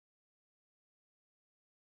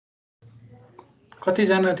कति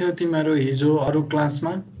जना थियो तिमीहरु हिजो अरु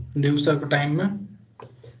क्लासमा दिउँसोको टाइममा?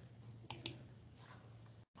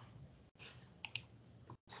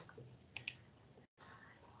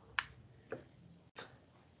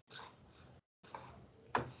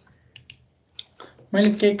 मैले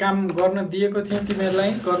के काम गर्न दिएको थिएँ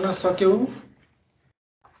तिमीहरुलाई? गर्न सक्यौ?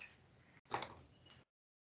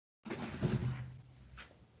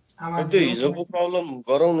 त्यो हिजोको प्रब्लम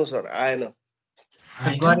गराउनु सर आएन।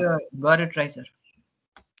 गरे ट्राई सर।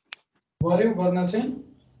 गर्यौ गर्न चाहिँ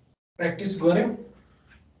प्र्याक्टिस गर्यौ?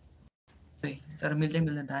 तर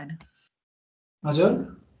मिल्दैन त आएन। हजुर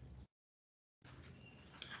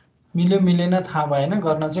मिल्यो मिलेन थाहा भएन,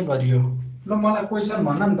 गर्न चाहिँ गरियो। ल मलाई क्वेशन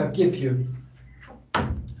भन्न नि त, के थियो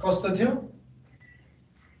कस्तो थियो?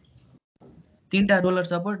 तीनटा रोलर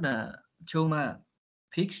सपोर्ट छेउमा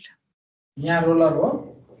फिक्स्ड। यहाँ रोलर हो?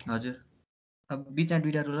 हजुर। अब बीचमा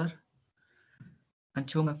दुईटा रोलर अनि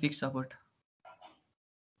छेउमा फिक्स सपोर्ट।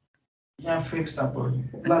 यहाँ फिक्स सपोर्ट।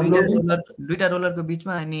 दुईटा रोलरको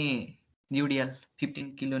बीचमा अनि न्युडियल 15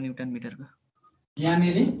 किलो न्यूटन मिटरको।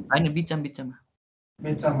 यहाँनेरि हैन बीचमा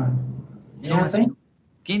बेच्चामा। यहाँ चाहिँ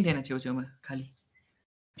केही थिएन, छेउछेउमा खाली।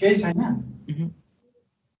 केही छैन?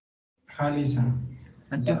 खाली छ।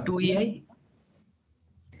 अनि त्यो 2EI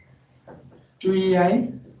 2EI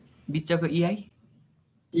बीचको EI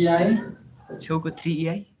छेउको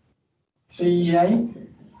 3EI 3EI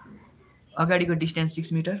अगाडिको डिस्टेन्स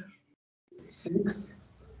 6 मिटर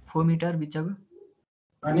 4 मिटर बीचको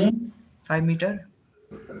अनि 5 मिटर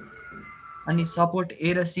अनि सपोर्ट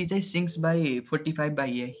A र C चाहिँ sinks by 45 by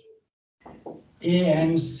EI। A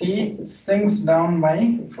and C sinks down by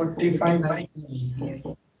 45 by EI।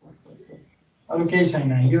 अरु केही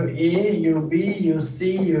छैन? यो A, यो B, यो C,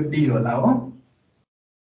 यो D होला हो?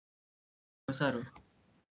 हो सर हो।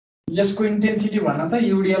 यसको इन्टेन्सिटी भन्न त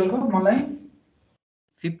यूडीएल को मलाई?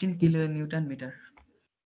 15 kilo Newton metre.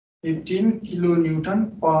 15 kilo Newton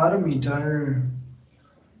पर मिटर।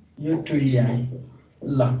 यो 2EI।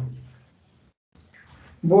 ल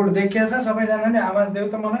बोर्ड देखिया छ सबैजनाले? आवाज देऊ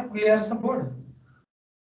त मलाई। क्लियर छ बोर्ड?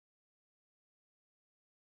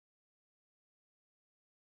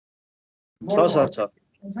 छ सर छ।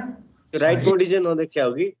 राइट पट्टि चाहिँ नदेखिया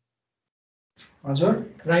हो कि? हजुर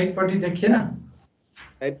राइट पट्टि देखिएन?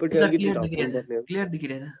 राइट पट्टि अलिकति क्लियर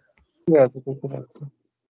देखिरहेछ।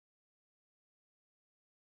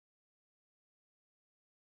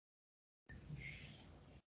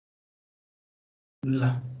 ल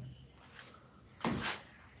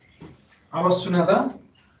अब सुन त,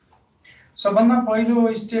 सबभन्दा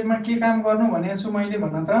पहिलो स्टेपमा के काम गर्नु भनेको छु मैले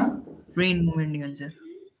भन्न त? फ्री इन मोमेन्ट निकाल्नु सर।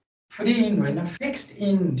 फ्री इन होइन, fixed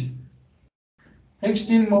end.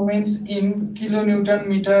 Fixed in moments in kilo Newton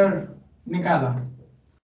metre निकाल।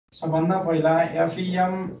 सबभन्दा पहिला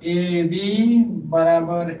FEM AB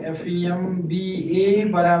बराबर FEM BA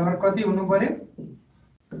बराबर कति हुनु पर्यो?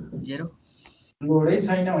 0। लोडै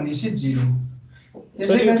छैन भनेपछि 0।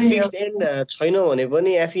 त्यसैगरी फिक्स्ड एन्ड छैन भने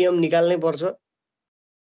पनि FEM निकाल्नै पर्छ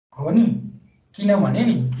हो नि? किनभने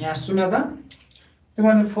नि यहाँ सुन त,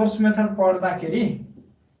 तिमीले फोर्स मेथड पढ्दाखेरि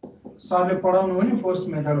सरले पढाउनु हो नि फोर्स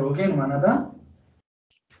मेथड हो कि भन त?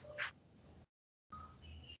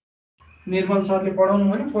 निर्मल सरले पढाउनु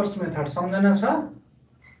हो नि फोर्स मेथड, सम्झना छ?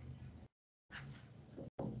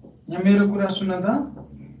 यहाँ मेरो कुरा सुन त,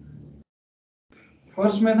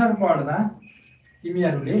 फोर्स मेथड पढ्दा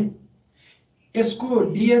तिमीहरूले यसको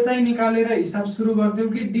DSI निकालेर हिसाब सुरु गर्थ्यौ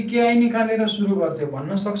कि DKI निकालेर सुरु गर्थ्यौ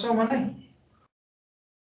भन्न सक्छौ मलाई?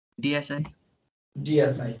 DSI।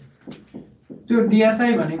 त्यो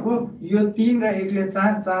DSI भनेको यो 3 र 1 ले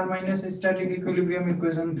 4, 4 माइनस स्ट्याटिक इक्विलिब्रियम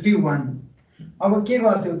इक्वेसन 3 1। अब के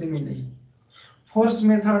गर्थ्यौ तिमीले? फोर्स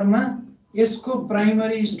मेथडमा यसको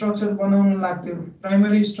प्राइमरी स्ट्रक्चर बनाउन लाग्थ्यो।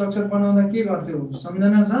 प्राइमरी स्ट्रक्चर बनाउँदा के गर्थ्यौ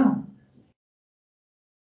सम्झना छ?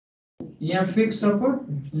 यहाँ फिक्स सपोर्ट,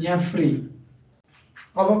 यहाँ फ्री।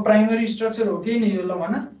 अब प्राइमरी स्ट्रक्चर हो कि नि यो? ल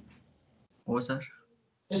भन। हो सर।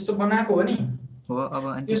 यस्तो बनाएको हो नि? हो। अब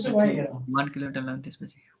अनि त्यसो भए 1 किलोमिटर लाउँ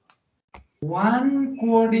त्यसपछि 1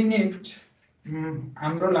 कोअर्डिनेट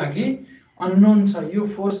हाम्रो लागि अननोन छ यो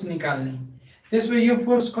फोर्स निकाल्ने। त्यसपछि यो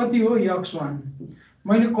फोर्स कति हो? x1।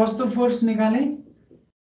 मैले कस्तो फोर्स निकाले?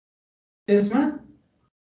 त्यसमा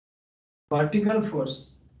भर्टिकल फोर्स,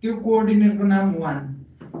 त्यो कोअर्डिनेटको नाम 1।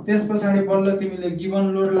 त्यसपछि बल्ल तिमीले गिवन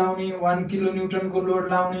लोड लाउने, 1 किलो न्यूटन को लोड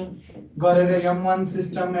लाउने गरेर M1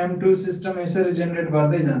 सिस्टम M2 सिस्टम यसरी जेनेरेट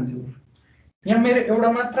गर्दै जान्थ्यौ। यहाँ मेरो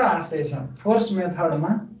एउटा मात्र आशय छ, फोर्स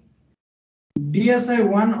मेथडमा DSI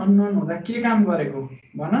 1 अननोन हुँदा के काम गरेको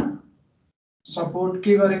भन? सपोर्ट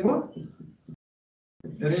के गरेको?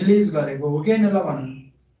 रिलिज गरेको हो कि हैन? ल भन।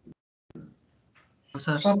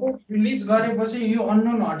 सर सपोर्ट रिलिज गरेपछि यो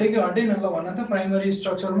अननोन हट्यो कि हटेन ल भन त प्राइमरी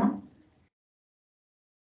स्ट्रक्चरमा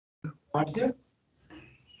हट्यो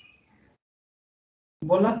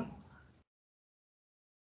बोल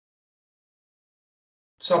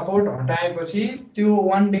सपोर्ट हटाएपछि त्यो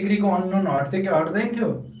 1 डिग्रीको अननोन हट्थ्यो कि हट्दैन थियो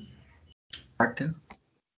हट्थ्यो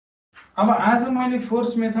अब आज मैले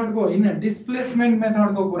फोर्स मेथडको हैन डिस्प्लेसमेन्ट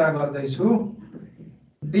मेथडको कुरा गर्दैछु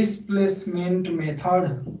डिस्प्लेसमेन्ट मेथड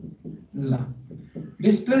ल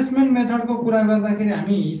डिस्प्लेसमेन्ट मेथडको कुरा गर्दाखेरि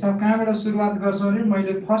हामी हिसाब कहाँबाट सुरुवात गर्छौं भने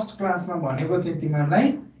मैले फर्स्ट क्लासमा भनेको थिएँ तिमीहरुलाई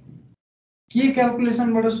के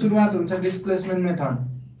क्याल्कुलेसनबाट सुरुवात हुन्छ डिस्प्लेसमेन्ट मेथड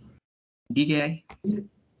डीकेआई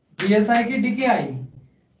डीएसआई कि डीकेआई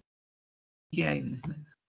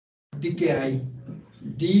डीकेआई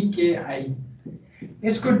डीकेआई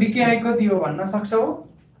यसको डीकेआई कति हो भन्न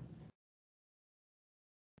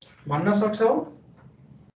सक्छौ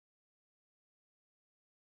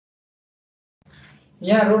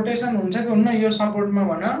यहाँ रोटेसन हुन्छ कि हुन्न यो सपोर्टमा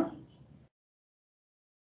भन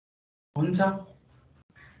हुन्छ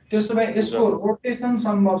त्यसो भए यसको रोटेसन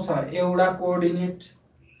सम्भव छ एउटा कोअर्डिनेट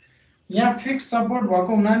यहाँ फिक्स सपोर्ट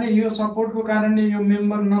भएको हुनाले यो सपोर्टको कारणले यो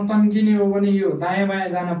मेम्बर नतन्किने हो भने यो दायाँ बायाँ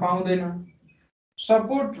जान पाउँदैन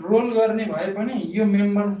सपोर्ट रोल गर्ने भए पनि यो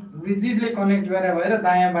मेम्बर रिजिडली कनेक्ट गरे भएर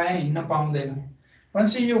दायाँ बायाँ हिँड्न पाउँदैन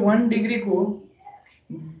भनेपछि यो 1 डिग्रीको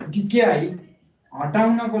डीकेआई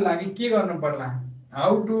हटाउनको लागि के गर्नु पर्ला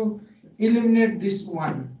how to eliminate this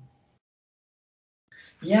one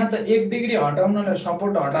यहाँ त 1 डिग्री हटाउनलाई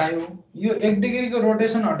सपोर्ट हटायो यो 1 डिग्रीको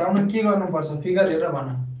रोटेसन हटाउन के गर्नुपर्छ फिगर हेर भन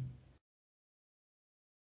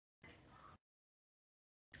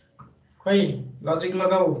खै लजिक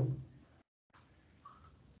लगाऊ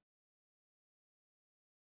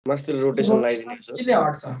मास्टर रोटेसन लगाइदिने छ केले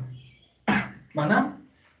हट्छ भन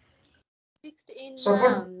फिक्स्ड इन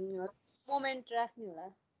सपोर्ट मोमेन्ट राख्ने होला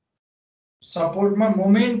सपोर्टमा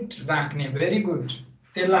मोमेन्ट राख्ने भेरी गुड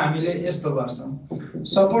त्यसलाई हामीले यस्तो गर्छौं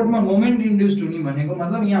सपोर्टमा मोमेन्ट इन्ड्युस्ड हुने भनेको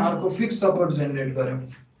मतलब यहाँ अर्को फिक्स सपोर्ट जेनेरेट गर्यो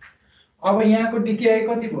अब यहाँको डीकेआई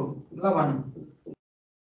कति भयो ल भन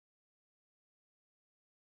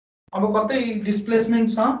अब कतै डिस्प्लेसमेन्ट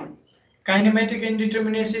छ काइनेमेटिक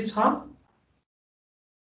इन्डिटर्मिनेसी छ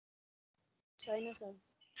छैन सर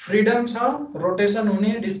फ्रीडम छ रोटेसन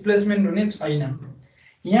हुने डिस्प्लेसमेन्ट हुने छैन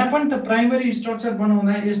यहाँ पनि त प्राइमरी स्ट्रक्चर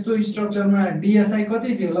बनाउँदा यस्तो स्ट्रक्चरमा डीएसआई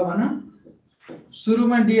कति थियो ल भन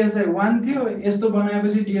सुरुमा डीएसआई 1 थियो यस्तो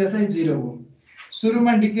बनाएपछि डीएसआई 0 हो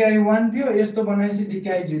सुरुमा डीकेआई 1 थियो यस्तो बनाएपछि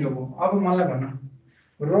डीकेआई 0 हो अब मलाई भन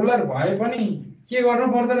रोलर भए पनि के गर्नु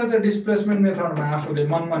पर्दो रहेछ डिस्प्लेसमेन्ट मेथडमा आफूले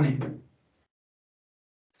मनमा नै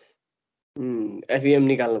एफईएम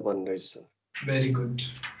निकाल्नु पर्ने रहेछ भेरी गुड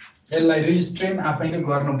यसलाई रिस्ट्रेन आफैले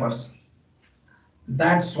गर्नुपर्छ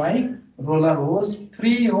द्याट्स व्हाई रोलर होस्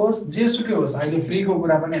फ्री होस् जेसुकै होस् अहिले फ्रीको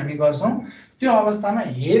कुरा पनि हामी गर्छौं त्यो अवस्थामा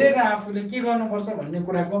हेरेर आफूले के गर्नुपर्छ भन्ने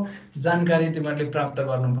कुराको जानकारी तिमीहरूले प्राप्त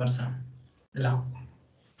गर्नुपर्छ ल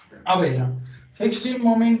अब हेर फिक्स्ड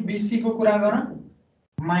मोमेन्ट बीसी को कुरा गर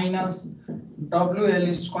minus WL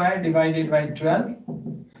square divided by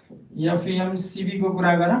 12 FEM CB को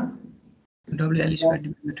कुरा गर WL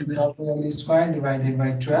square divided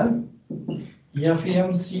by 12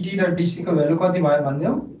 FEM CD र डीसी को भ्यालु कति भयो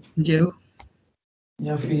भन्देऊ 0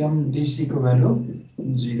 एफईएम डीसी को भ्यालु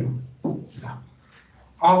 0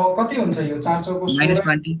 अब कति हुन्छ यो 4 चौको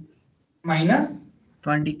 20 माइनस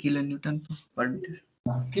 20 किलो न्यूटन पर मिटर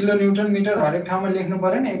किलो न्यूटन मिटर हरेक ठाउँमा लेख्नु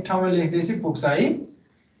पर्दैन एक ठाउँमा लेख्दैछ पुग्छ है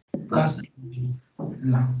प्लस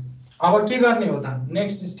ल अब के गर्ने हो त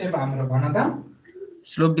नेक्स्ट स्टेप हाम्रो भन त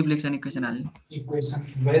स्लोप डिफ्लेक्सन इक्वेसन हाल्नु इक्वेसन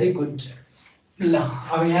भेरी गुड ल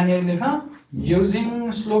अब यहाँ लेख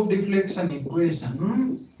युजिङ स्लोप डिफ्लेक्सन इक्वेसन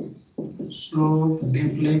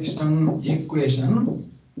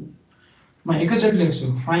म एकैचोटि लेख्छु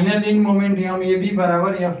फाइनल इन मोमेन्ट एमएबी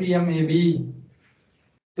बराबर एफईएमएबी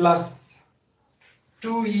प्लस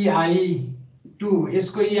 2EI 2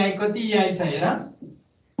 यसको EI कति EI छ हेर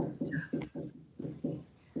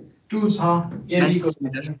 2 छ एबी को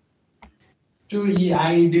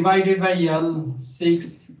 2EI divided by L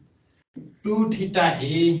 6 2 theta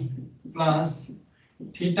A plus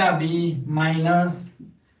theta B minus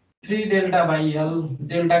 3 delta by L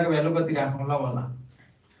delta को भ्यालु कति राखौं ल होला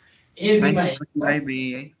A B बाइ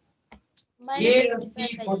A र C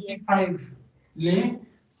 45 ले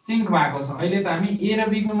सिंक भएको छ अहिले त हामी A र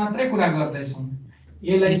B को मात्रै कुरा गर्दै छौं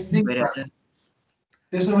A लाई सिंक भइरहेछ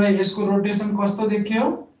त्यसो भए यसको रोटेसन कस्तो देखियो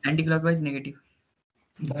anti clockwise negative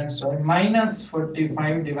that's right minus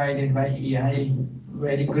 45 divided by EI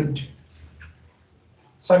very good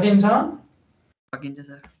सकिन्छ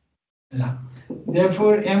सर ल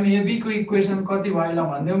देयरफोर MAB को इक्वेसन कति भयो ल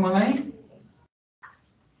भन्दियौ मलाई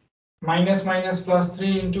minus minus plus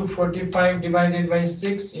 3 into 45 divided by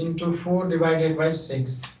 6 into 4 divided by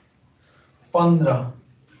 6. 15.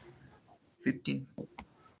 15.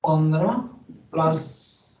 15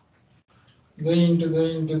 plus 2 into 2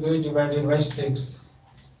 into 2 divided by 6.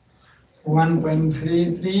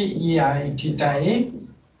 1.33 EI theta A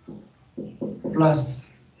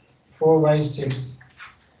plus 4 by 6.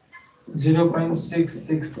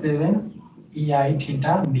 0.667 EI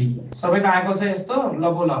theta B. सबैको आएको छ यस्तो ल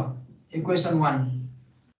बोल इक्वेसन 1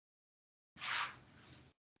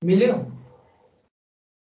 मिल्यो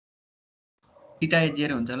थीटा ए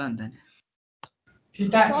 0 हुन्छ ल अन्त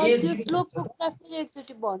थीटा सर ए त्यो स्लोपको कुरा फेरि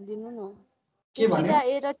एकचोटि भनिदिनु न के भन्यो थीटा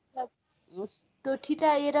ए र त्यो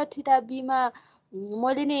थीटा ए र थीटा बी मा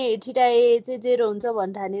मैले नि थीटा ए चाहिँ 0 हुन्छ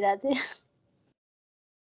भन्न ठानिरहेको थिएँ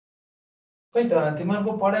खै त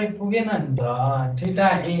तिमीहरूको पढाइ पुगेन नि त थीटा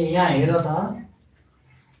ए यहाँ हेर त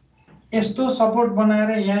यस्तो सपोर्ट बनाएर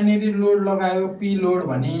यहाँनेरि लोड लगायो पी लोड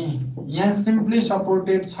भने यहाँ सिम्पली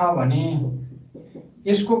सपोर्टेड छ भने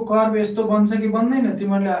यसको कर्व यस्तो बन्छ कि बन्दैन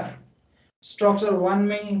तिमीहरूले स्ट्रक्चर 1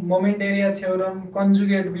 मै moment area theorem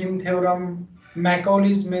conjugate beam theorem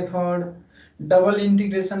मैकौलीज method double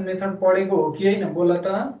integration method पढेको हो कि हैन बोल त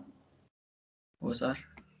हो सर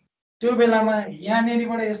त्यो बेलामा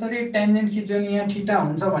यहाँनेरिबाट यसरी टेन्जेन्ट खिच्यो नि यहाँ थीटा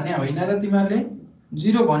हुन्छ भने होइन र तिमीहरूले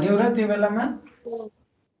 0 भन्यौ र त्यो बेलामा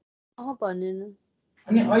भनेन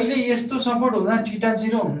अनि अहिले यस्तो सपोर्ट हुँदा थीटा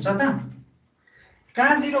 0 हुन्छ त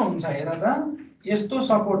कहाँ 0 हुन्छ हेर त यस्तो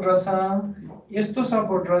सपोर्ट रहेछ यस्तो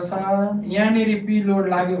सपोर्ट रहेछ यहाँनेरि पी लोड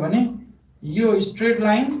लाग्यो भने यो स्ट्रेट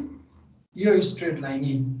लाइन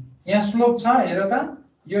यहाँ स्लोप छ हेर त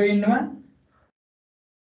यो इन्डमा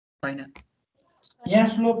छैन यहाँ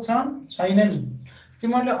स्लोप छ छैन नि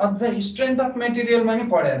तिमीहरूले अझ स्ट्रेन्थ अफ मेटेरियलमा नि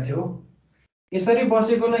पढाएको थियौ यसरी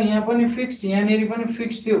बसेकोलाई यहाँ पनि फिक्स्ड यहाँनेरि पनि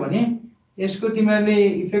फिक्स्ड थियो भने यसको तिमीहरूले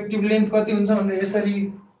इफेक्टिभ लेन्थ कति हुन्छ भनेर यसरी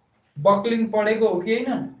बक्लिङ पढेको हो कि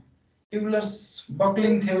हैन ट्युबुलर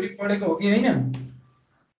बक्लिङ थ्योरी पढेको हो कि हैन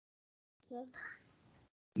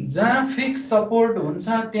जहाँ फिक्स सपोर्ट हुन्छ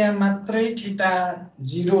त्यहाँ मात्रै थीटा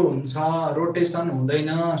 0 हुन्छ रोटेसन हुँदैन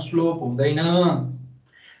स्लोप हुँदैन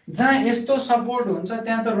जहाँ यस्तो सपोर्ट हुन्छ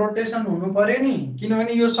त्यहाँ त रोटेसन हुनु पर्यो नि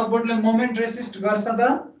किनभने यो सपोर्टले मोमेन्ट रेसिस्ट गर्छ त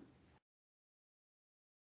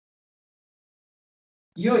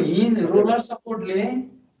यो हिन्ज रोलर सपोर्टले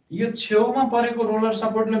यो छेउमा परेको रोलर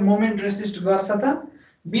सपोर्टले मोमेन्ट रेसिस्ट गर्छ त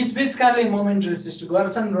बीचकाले मोमेन्ट रेसिस्ट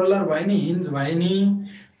गर्छन् रोलर भयो नि हिन्ज भयो नि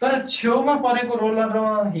तर छेउमा परेको रोलर र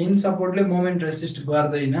हिन्ज सपोर्टले मोमेन्ट रेसिस्ट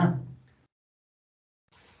गर्दैन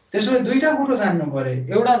त्यसैले दुईटा कुरो जान्नु पर्यो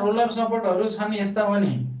एउटा रोलर सपोर्टहरु छन् यस्ता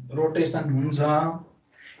भने रोटेसन हुन्छ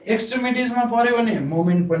एक्सट्रिमिटिजमा पर्यो भने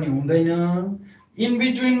मोमेन्ट पनि हुँदैन इन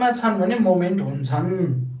बिट्विनमा छन् भने मोमेन्ट हुन्छन्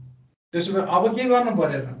त्यसैले अब के गर्नु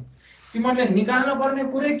पर्यो त तिमीले निकाल्न पर्ने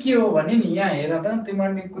कुरा के हो भने नि यहाँ हेर त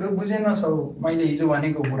तिमीले कुरा बुझेनछौ मैले हिजो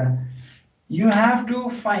भनेको कुरा you have to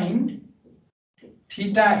find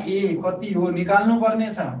theta ए कति हो निकाल्नु पर्ने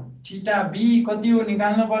छ थीटा बी कति हो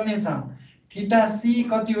निकाल्नु पर्ने छ थीटा सी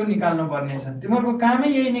कति हो निकाल्नु पर्ने छ तिमीहरुको कामै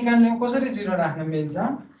यही निकाल्ने हो कसरी 0 राख्न मिल्छ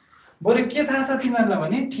बरु के थाहा छ तिमीहरुलाई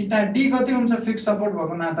भने थीटा डी कति हुन्छ फिक्स सपोर्ट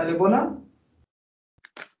भएको नाताले बोल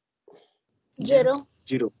 0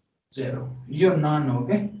 0 यो नन हो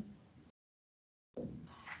के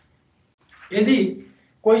यदि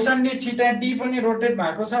क्वेशनले थीटा डी पनि रोटेट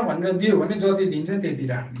भएको छ भनेर दियो भने जति दिन्छ त्यति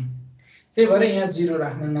राख्ने त्यही भएर यहाँ 0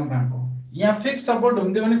 राख्न नपाएको यहाँ फिक्स सपोर्ट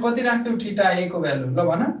हुन्थ्यो भने कति राख्थ्यौ थीटा ए को भ्यालु ल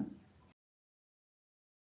भन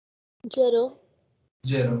 0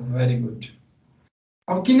 भेरी गुड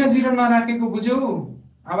अब किन 0 नराखेको बुझ्यौ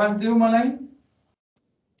आवाज दियौ मलाई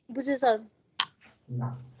बुझे सर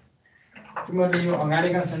ल तिमीले यो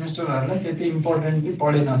अगाडिका सेमेस्टरहरुलाई त्यति इम्पोर्टेन्टली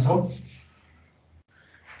पढेनछौ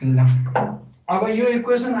ल अब यो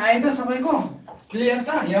इक्वेसन आयो त सबैको क्लियर छ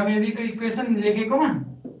या बेबी को इक्वेसन लेखेकोमा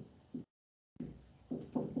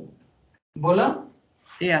बोल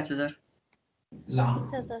त्यही आछ सर ल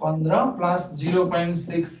 15 plus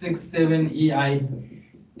 0.667 EI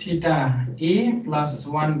theta A plus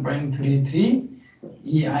 1.33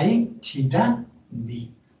 EI theta B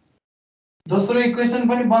दोस्रो इक्वेसन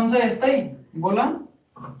पनि बन्छ यस्तै बोल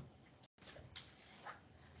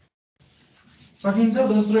सकिन्छ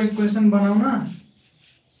दोस्रो इक्वेसन बनाउन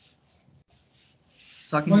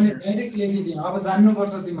सकिन्छ मैले डाइरेक्ट लेखिदिएँ अब जान्नु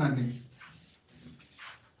पर्छ तिमीहरुले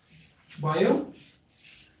भयो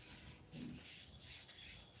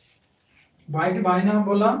भाइ कि भएन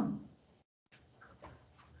बोल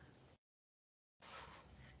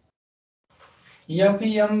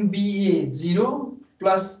FEMBA 0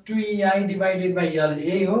 plus 2EI divided by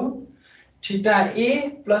LA हो theta A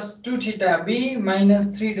plus 2 theta B minus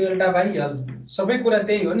 3 delta by L सबै कुरा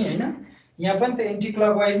त्यही हो नि हैन यहाँ पनि त एन्टी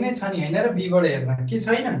क्लकवाइज नै छ नि हैन र बी बाट हेर्दा के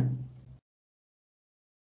छैन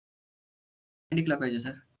एन्टी क्लकवाइज हो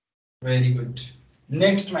सर भेरी गुड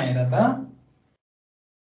नेक्स्ट मा हेर त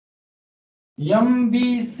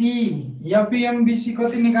एमबीसी एपीएमबीसी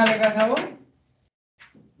कति निकालेका छ हो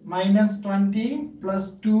 -20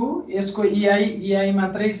 + 2 यसको EI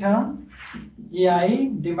मात्रै छ EI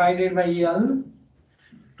divided by L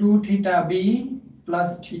 2 theta B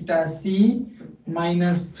 + theta C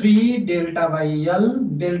 -3 delta by L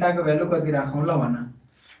delta को भ्यालु कति राखौं ल भन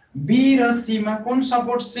B र C मा कुन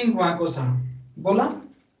सपोर्ट सिंक भएको छ बोल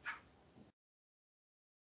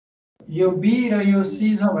यो B र यो C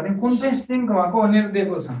छ भने कुन चाहिँ सिंक भएको भनेर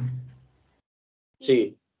दिएको छ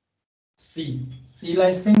C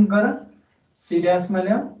लाई सिंक गर C ड्याश मा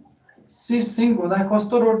ल्याऊ C सिंक हुँदा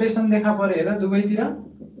कस्तो रोटेसन देखा पर्यो हेर दुवैतिर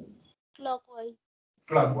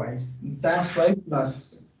क्लकवाइज दैट्स वाइ प्लस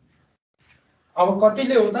अब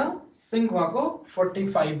कतिले हो त सिंक भएको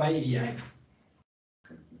 45/EI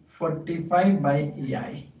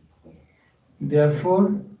 45/EI therefore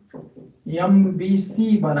MBC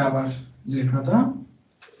बराबर लेख त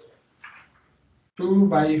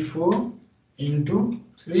 2/4 into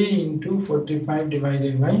 3 into 45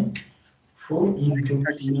 divided by 4 into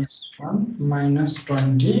 1 minus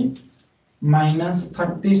 20 minus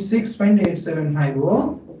 36.875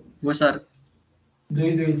 हो sir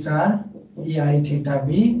 2 2 4 EI theta B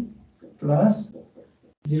plus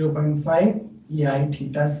 0.5 EI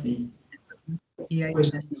theta C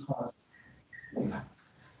question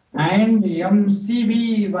and MCB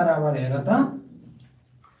बराबर हेर त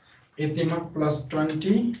यतिमा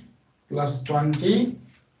 +20 +20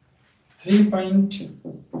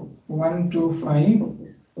 3.125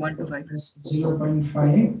 0.5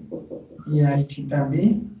 EI theta B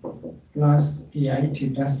plus EI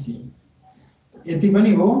theta C यति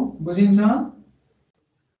पनि हो बुझिन्छ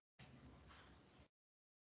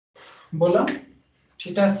बोल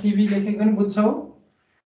थीटा CB लेखेको नि बुझ्छौ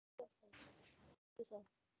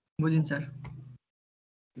बुझिन्छ सर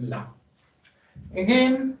ल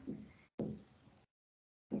again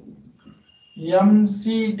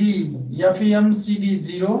MCD FEMCD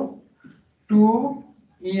 0 2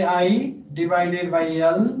 EI divided by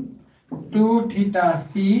L 2 theta C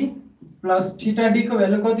plus theta D को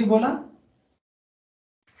भ्यालु कति बोला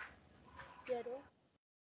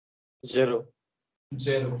 0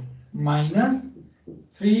 minus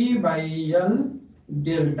 3/L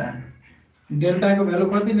डेल्टा डेल्टा को भ्यालु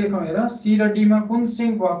कति लेखौं हेर C र D मा कुन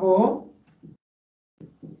सिंक भएको हो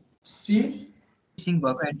C सिंक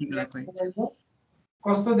भएको एन्टी क्लकवाइज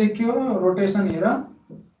कस्तो देखियो रोटेसन हेर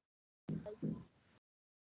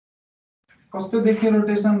कस्तो देखियो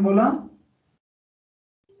रोटेसन बोला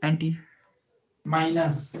anti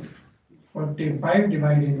 -45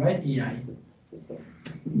 divided by EI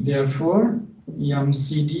therefore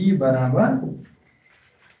MCD बराबर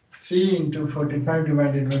 3 into 45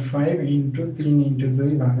 divided by 5 into 3 into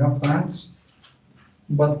 2 भागा 5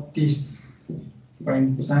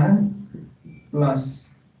 32.4 plus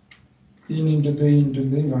 3 into 2 into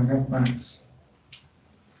 3 भागा 5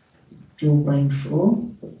 2.4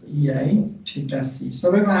 EI theta C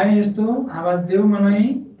सबैको आयो यस्तो आवाज देऊ मलाई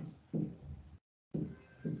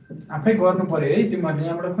आफै गर्नु पर्यो है तिमीहरुले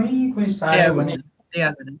यहाँबाट खोइ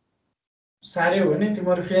सार्यो भने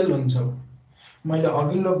तिमीहरु फेल हुन्छौ मैले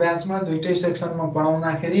अघिल्लो ब्याचमा दुईटै सेक्सनमा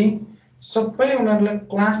पढाउँदाखेरि सबै उनीहरुलाई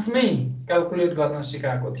क्लासमै क्याल्कुलेट गर्न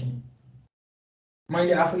सिकाएको थिएँ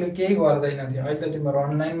मैले आफूले केही गर्दैन थिए अहिले तिमीहरु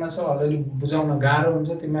अनलाइनमा छौ अलि बुझाउन गाह्रो हुन्छ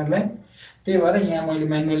तिमीहरुलाई त्यही भएर यहाँ मैले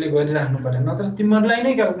म्यानुअली गरिराख्नु पर्यो नत्र तिमीहरुलाई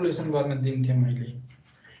नै क्याल्कुलेसन गर्न दिन्थे मैले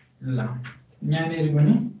ल यहाँनेरि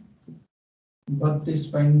पनि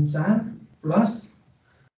 32.4 प्लस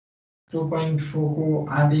 2.4 को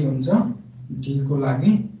आधी हुन्छ D को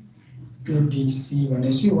लागि 2DC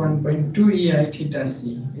भनेपछि 1.2 EI theta C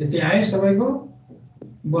यति आयो सबैको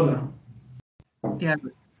बोल त्यहाँ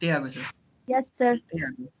sir Yes, sir.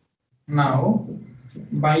 Now,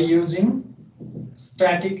 by using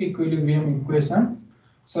static equilibrium equation,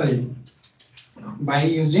 by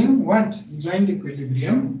using what? Joint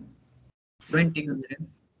equilibrium. Joint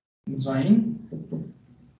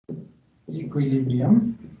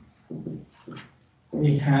equilibrium.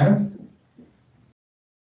 We have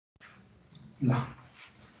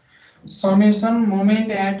summation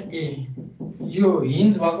moment at A. यो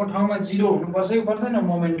हिन्ज भएको ठाउँमा 0 हुनुपर्छ कि पर्दैन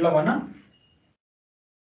मोमेन्ट ल भन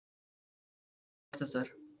sir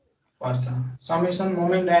पर्छ summation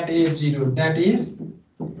moment at A 0 that is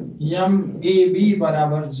MAB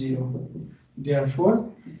बराबर 0 therefore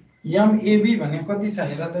MAB भने कति छ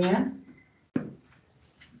हेर त यहाँ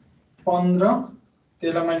 15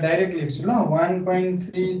 त्यसलाई म डाइरेक्ट लेख्छु ल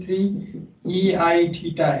 1.33 EI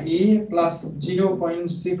theta A plus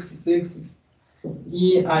 0.66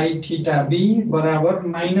 EI theta B बराबर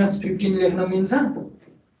 -15 लेख्न मिल्छ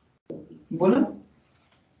बोल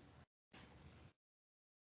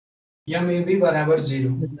MAB बराबर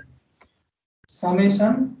 0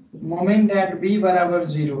 summation moment at B बराबर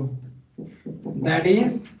 0 that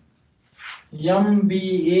is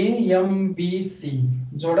MBA MBC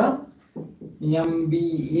जोड़ा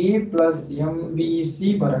MBA plus MBC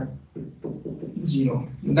बराबर 0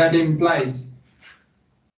 that implies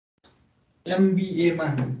MBA मा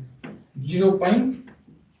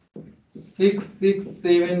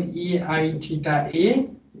 0.667 EI theta A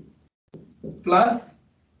plus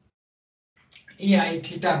EI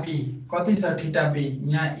theta B कति छ theta B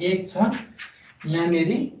यहाँ 1 छ यहाँ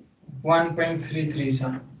नेरी 1.33 छ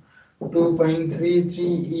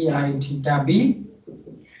 2.33 EI theta B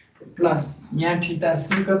plus यहाँ theta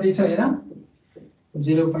C कति छ हेर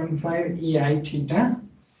 0.5 EI theta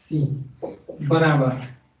C बराबर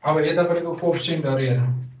अब यतापट्टिको कोएफिसिएन्टहरु हेर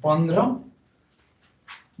 15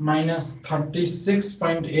 minus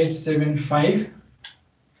 36.875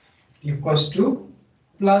 equals to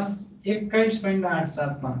plus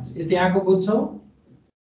 21.875 यति आको बुझ्छौ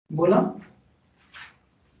बोल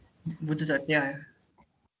बुझ्छ सर त्यहाँ आयो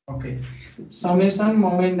okay summation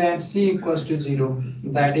moment at C equals to 0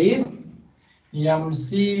 that is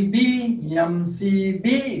MCB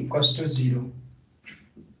equals to 0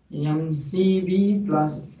 MCB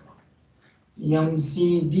plus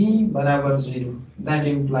MCD बराबर 0 that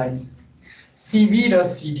implies CB र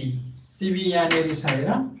CB यहाँनेरि छ हेर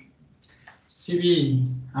CB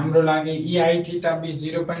हाम्रो लागि EI theta B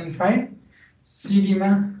 0.5 CD मा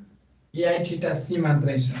EI theta C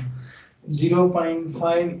मात्रै छ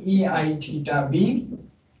 0.5 EI theta B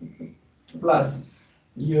plus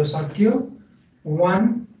यो सक्यो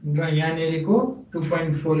 1 र यहाँनेरिको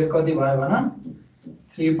 2.4 ले कति भयो भन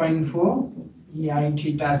 3.4 EI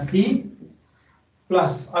theta C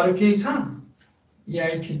plus अरु के छ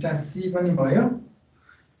EI theta C पनि भयो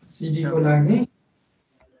CD को लागि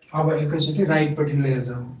अब एकैचोटी राइट पट्टि लिएर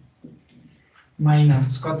जाऊ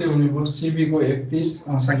माइनस कति हुने भयो CB को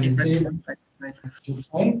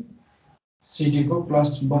 31 CD को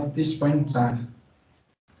प्लस 32.4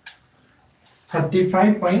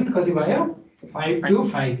 35 point कति भयो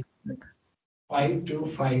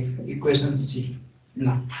 525 equation C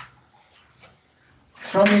now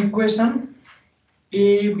from equation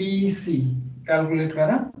ABC calculate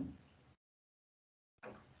करा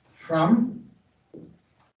from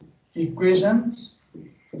equations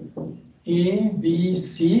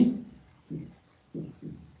ABC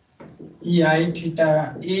EI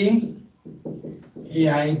theta A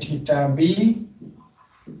EI theta B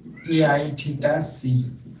EI theta C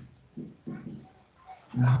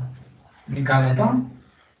now निकाला था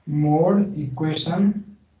मोड इक्वेशन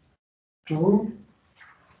 2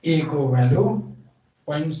 A को value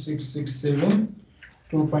 0.667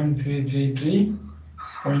 2.333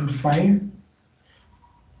 0.5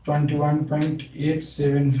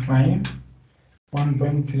 21.875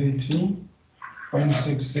 1.33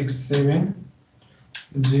 0.667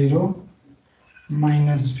 0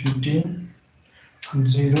 minus 15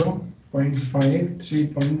 0.5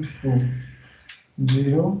 3.4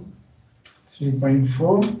 0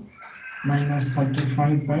 3.4 minus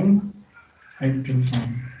 35.525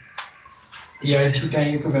 EI theta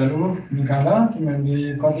A को value निकाला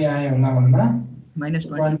तिमीहरुले कति आयो होला भन्दा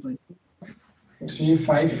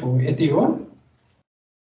 -20.354 यति हो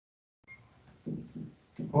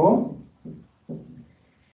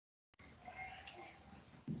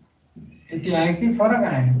यति आयो कि फरक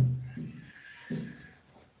आयो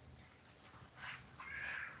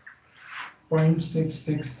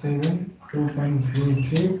 0.667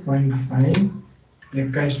 2.33 0.5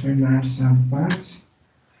 21.875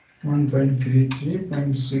 1.33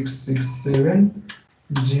 0.667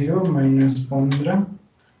 0 minus 15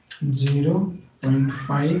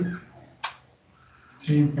 0.5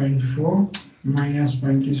 3.4 minus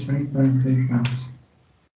 20.535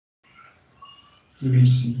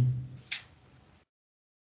 EBC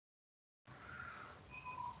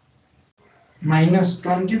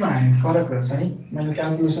 -20 मा आयो फरक रहेछ है मैले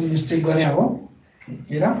क्याल्कुलेसन मिस्टेक गरे हो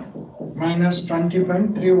हेर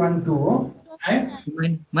 -20.312 हो आयो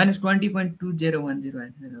 -20.2010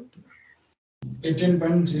 आयो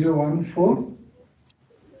 18.014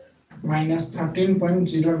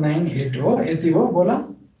 -13.098 हो यति हो बोला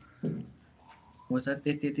हो सर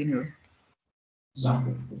त्यति नै हो ल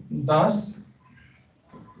thus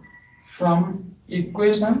from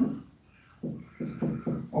equation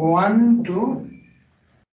 1 to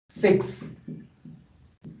 6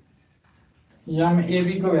 am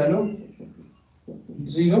AB को भ्यालु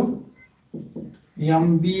 0, एम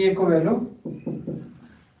बीए को भ्यालु,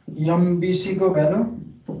 एम बीसी को भ्यालु,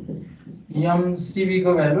 एम सीबी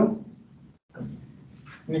को भ्यालु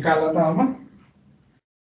निकाल त अब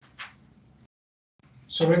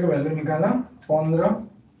सबैको भ्यालु निकाल 15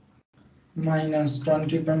 minus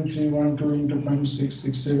 20.312 into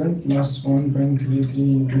 0.667 plus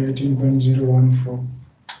 1.33 into 18.014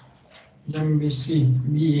 MBC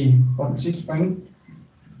BA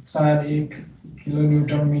 25.41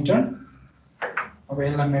 kilonewton metre. अब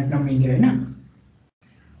यसलाई मेट्न मिल्यो हैन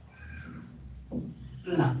ल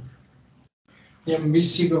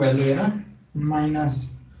MBC को भ्यालु हेर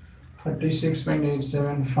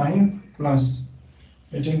 -36.875 plus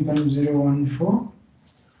 18.014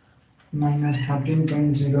 minus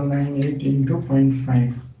 13.098 into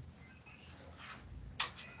 0.5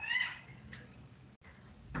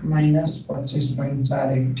 minus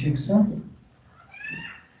 25.41 ठीक छ।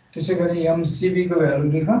 त्यसै गरी MCB को भ्यालु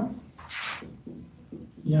लेख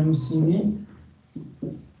MCB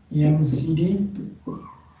MCD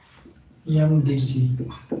MDC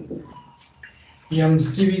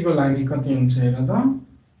MCB को लागि कति हुन्छ हेर त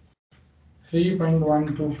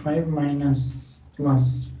 3.125 minus plus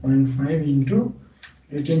 0.5 into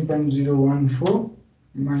 18.014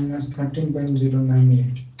 minus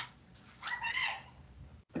 13.098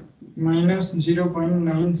 minus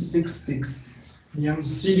 0.966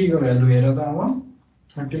 MCD को भ्यालु हेर त अब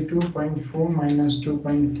 32.4 minus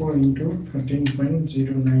 2.4 into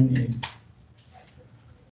 13.098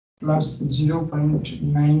 plus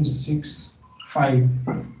 0.965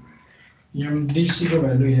 MDC को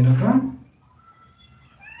भ्यालु हेर त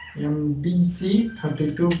MDC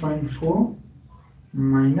 32.4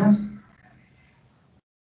 minus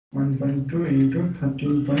 1.2 into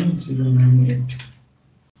 13.098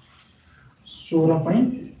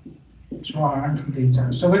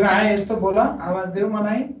 16.68 सबैको आयो यस्तो बोल आवाज देऊ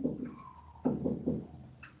मलाई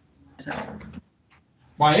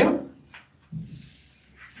भयो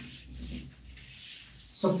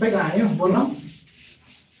सबैको आयो बोल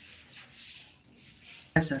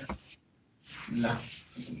सर ल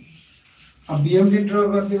अब बीएमडी ड्रा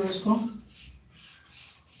गरिदियो यसको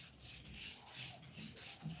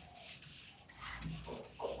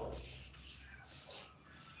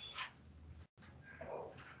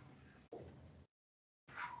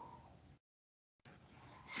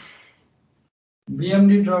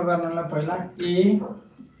बीएमडी ड्रा गर्नलाई पहिला ए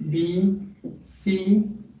बी सी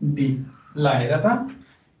डी ल हेर त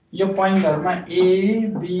यो पोइन्टहरुमा ए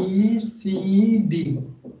बी सी डी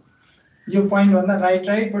यो पोइन्ट भन्दा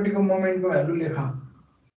राइट पट्टिको मोमेन्टको भ्यालु लेख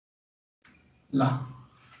ल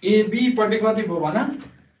ए बी पट्टि कति भयो भन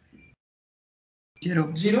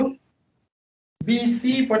 0 बी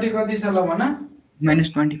सी पट्टि कति छ ल भन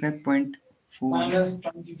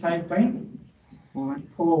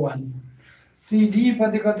 -25.41 CD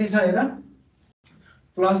पट्टि कति छ हेर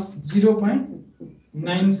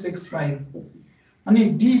 +0.965 अनि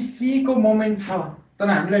DC को मोमेन्ट छ तर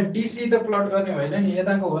हामीलाई DC त प्लट गर्ने होइन नि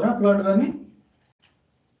यताको हो र प्लट गर्ने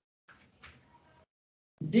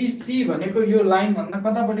DC भनेको यो लाइन भन्दा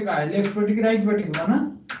कतापट्टिको आयो लेफ्ट पट्टि कि राइट पट्टि भन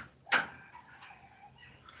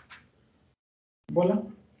बोल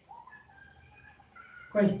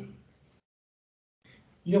खै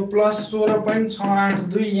यो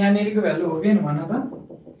 +16.682 यहाँनेरिको भ्यालु हो कि भन त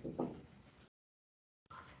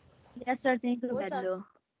यस सर त्यहीको भ्यालु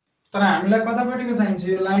तर हामीलाई कतापट्टिको चाहिन्छ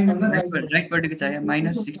यो लाइन भन्दा राइट पट्टिको चाहियो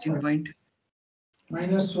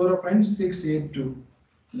 -16.682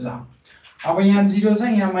 ल अब यहाँ 0 छ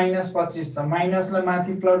यहाँ -25 छ माइनसलाई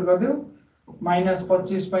माथि प्लट गर्दियो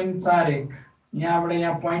 -25.41 यहाँबाट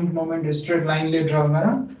यहाँ पोइन्ट मोमेन्ट स्ट्रेट लाइनले ड्रा गर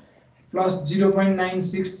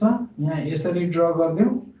 +0.96 छ यहाँ यसरी ड्रा गर्दियो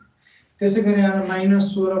त्यसै गरी यहाँ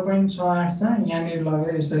 -16.68 छ यहाँनिर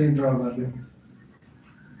लगेर यसरी ड्रा गर्दियो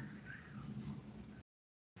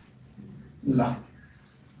ल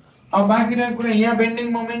अब बाँकी रहेको कुरा यहाँ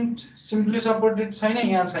बेन्डिङ मोमेन्ट सिम्पली सपोर्टेड छैन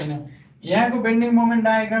यहाँ छैन यहाँको बेन्डिङ मोमेन्ट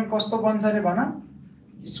डायग्राम कस्तो बन्छ रे भन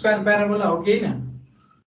स्क्वायर प्याराबोला हो कि हैन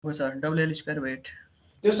हो सर WL²/8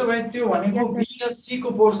 त्यसो भए त्यो भनेको B र C को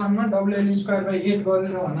पोर्सनमा WL²/8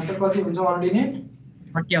 गरेर भन्दा त कति हुन्छ अर्डिनेट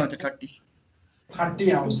 30 आउँछ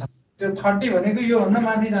 30 आउँछ त्यो 30 भनेको यो भन्दा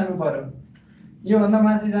माथि जानु पर्यो यो भन्दा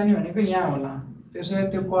माथि जाने भनेको यहाँ होला त्यसैले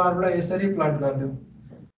त्यो कर्वलाई यसरी प्लट गर्दियो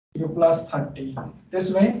यो +30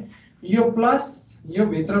 त्यसो भए यो प्लस यो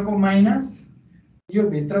भित्रको माइनस यो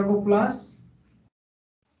भित्रको प्लस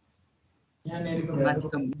यहाँनेरिको भ्यालु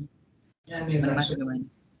यहाँनेर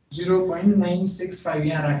 0.965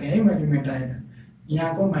 यहाँ राखे है मैले मेटाएर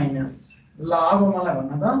यहाँको माइनस ल अब मलाई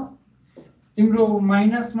भन्न त तिम्रो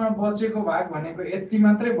माइनसमा बचेको भाग भनेको यति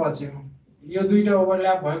मात्रै बच्यो, यो दुईटा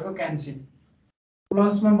ओभरल्याप भएको क्यान्सल,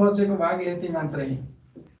 प्लसमा बचेको भाग यति मात्रै,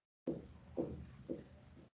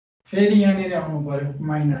 फेरि यहाँनिर आउनु पर्यो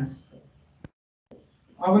माइनस।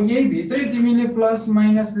 अब यही भित्रै तिमीले प्लस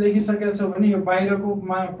माइनस लेखिसकेका छौ भने यो बाहिरको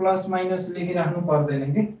प्लस माइनस लेखिराख्नु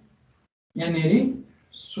पर्दैन कि, यहाँनिर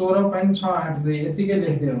 16.682 यतिकै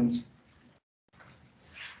लेख्दै हुन्छ।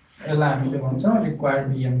 यसलाई हामीले भन्छौँ रिक्वायर्ड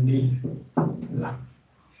बिएमडी। ल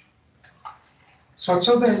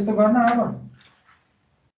सक्छौ त यस्तो गर्न? अब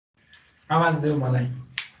आवाज देऊ मलाई,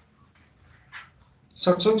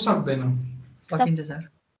 सक्छौ कि सक्दैनौ? सकिन्छ सर।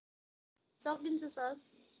 सकिन्छ सर।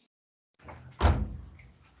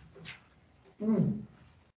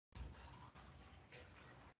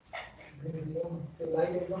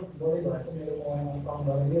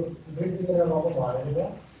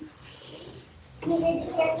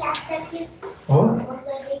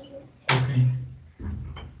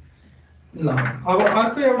 ल अब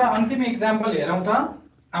अर्को एउटा अन्तिम एक्जाम्पल हेरौँ त,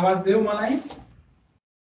 आवाज देऊ मलाई।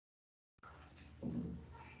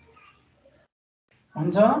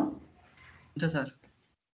 हुन्छ सर।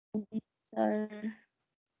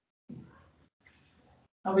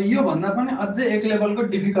 अब यो भन्दा पनि अझै एक लेभलको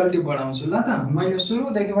डिफिकल्टी बढाउँछु ल त। मैले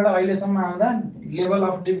सुरुदेखिबाट अहिलेसम्म आउँदा लेभल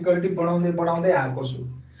अफ डिफिकल्टी बढाउँदै बढाउँदै आएको छु।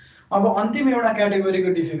 अब अन्तिम एउटा क्याटेगोरीको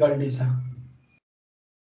डिफिकल्टी छ।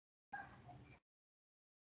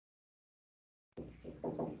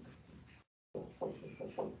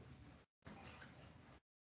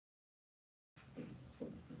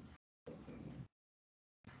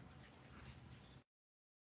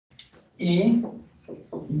 A,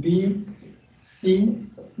 B, C,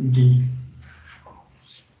 D.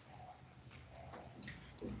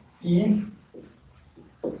 A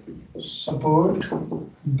support,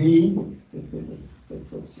 B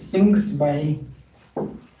sinks by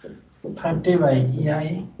 30 by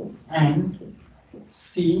EI, and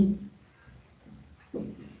C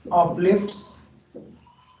uplifts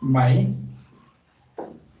by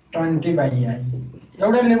 20 by EI.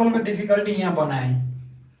 एउटा लेभलको डिफिकल्टी यहाँ बनाए।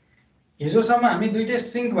 हिजोसम्म हामी दुईटै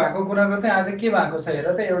सिङ्क भएको कुरा गर्थे, आज के भएको छ हेर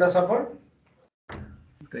त। एउटा support,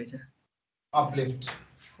 uplift.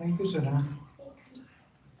 Thank you sir.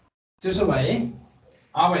 त्यसो भए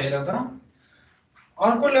अब हेर त,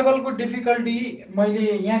 अर्को लेभलको डिफिकल्टी मैले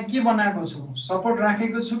यहाँ के बनाएको छु? सपोर्ट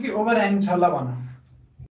राखेको छु कि ओभर ह्याङ छ? ल भन।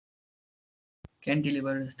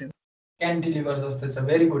 क्यान्टिलिभर जस्तै। क्यान्टिलिभर जस्तै छ।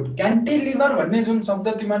 Very good. क्यान्टिलिभर भन्ने जुन शब्द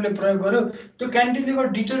तिमीहरूले प्रयोग गर्यो, त्यो क्यान्टिलिभर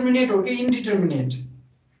डिटर्मिनेट हो कि इन्डिटर्मिनेट?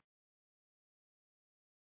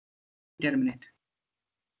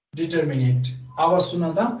 डिटर्मिनेट। अब सुन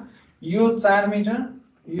त, यो 4 मिटर,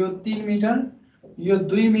 यो 3 मिटर, यो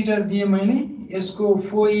 2 मिटर दिए मैले, यसको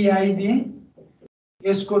 4 EI दिए,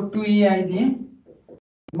 यसको 2 EI दिए,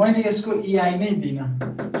 मैले यसको EI नै दिन।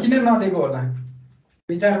 किन नदिएको होला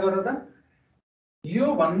विचार गर त।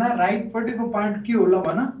 यो भन्दा राइटपट्टिको पार्ट के हो ल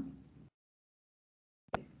भन?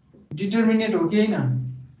 डिटर्मिनेट हो कि हैन?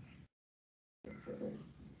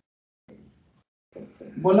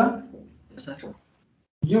 बोल सर।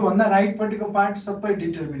 यो भन्दा राइटपट्टिको पार्ट सबै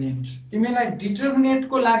डिटर्मिनेट। तिमीलाई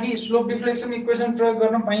डिटर्मिनेटको लागि स्लोप डिफ्लेक्सन इक्वेसन प्रयोग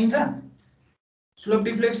गर्न पाइन्छ? स्लोप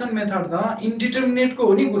डिफ्लेक्सन मेथड त इन्डिटर्मिनेटको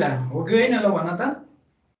हो नि कुरा, हो कि हैन? ल भन त।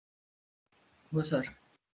 हो सर।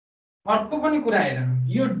 अर्को पनि कुरा हेर,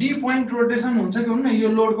 यो डी पोइन्ट रोटेसन हुन्छ कि हुन्न? यो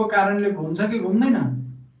लोडको कारणले घुम्छ कि घुम्दैन?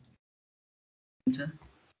 हुन्छ।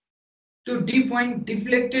 त्यो डी पोइन्ट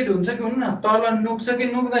डिफ्लेक्टेड हुन्छ कि हुन्न? तल नुक्छ कि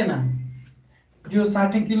नुक्दैन? यो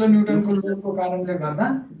 60 किलो न्युटनको लोडको कारणले गर्दा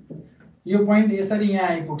यो पोइन्ट यसरी यहाँ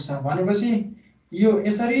आइपुग्छ भनेपछि यो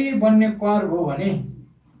यसरी बन्ने कर्भ हो भने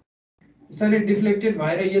यसरी डिफ्लेक्टेड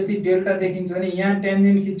भएर यति डेल्टा देखिन्छ भने यहाँ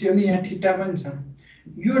टेन्जेन्ट खिच्यो भने यहाँ थीटा पनि छ।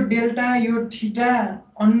 यो डेल्टा यो थीटा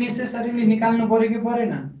अननेसेसरीली निकाल्नु पर्यो कि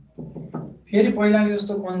परेन? फेरि पहिला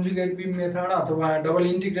जस्तो कन्जुगेट बिम मेथड अथवा डबल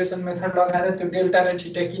इन्टिग्रेसन मेथड लगाएर त्यो डेल्टा र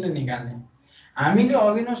थीटा किन निकाल्ने? हामीले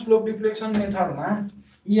अघि नै slope deflection मेथडमा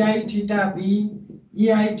EI theta B,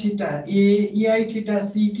 EI theta A, EI theta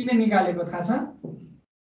C किन निकालेको थाहा छ?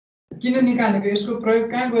 किन निकालेको? यसको प्रयोग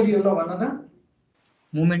कहाँ गरियो ल भन त?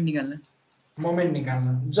 मोमेन्ट निकाल्न। मोमेन्ट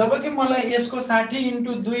निकाल्न। जबकि मलाई यसको 60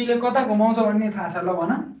 × 2 ले कता घुमाउँछ भन्ने थाहा छ ल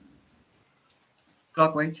भन?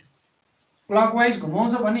 क्लकवाइज। क्लकवाइज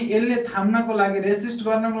घुमाउँछ भने यसले थाम्नको लागि, रेसिस्ट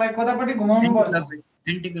गर्नको लागि कतापट्टि घुमाउनु पर्छ?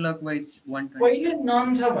 Anti clockwise 120। पहिले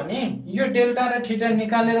नन छ भने यो डेल्टा र थीटा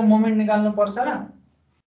निकालेर मोमेन्ट निकाल्नु पर्छ र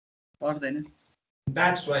पर्दैन?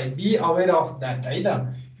 That's Y be aware of that है त।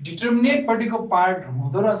 डिटर्मिनेट पट्टिको पार्ट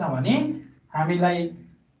हुँदो रहेछ भने हामीलाई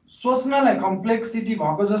सोच्नलाई कम्प्लेक्सिटी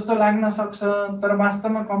भएको जस्तो लाग्न सक्छ, तर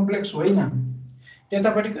वास्तवमा कम्प्लेक्स होइन।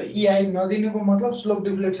 त्यतापट्टिको EI नदिनुको मतलब स्लोप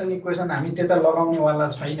डिफ्लेक्सन इक्वेसन हामी त्यता लगाउने वाला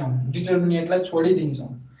छैनौँ, डिटर्मिनेन्टलाई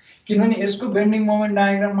छोडिदिन्छौँ। किनभने यसको बेन्डिङ मोमेन्ट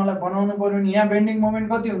डायग्राम मलाई बनाउनु पर्यो नि। यहाँ बेन्डिङ मोमेन्ट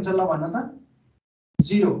कति हुन्छ ल भन त?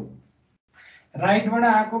 0। राइटबाट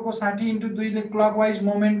आएको 60/2 ले क्लकवाइज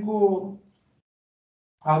मोमेन्टको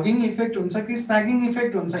हगिङ इफेक्ट हुन्छ कि स्यागिङ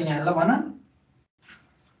इफेक्ट हुन्छ यहाँ ल भन?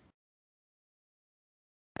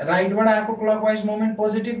 राइटबाट आएको क्लकवाइज मोमेन्ट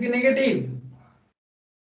पोजिटिभ कि नेगेटिभ?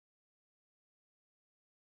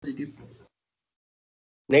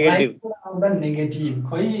 नेगेटिभ। आउँदा नेगेटिभ।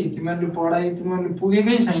 खै तिमीहरूले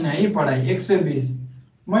पुगेकै छैन है पढाइ। 120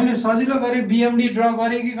 मैले सजिलो गरे BMD ड्र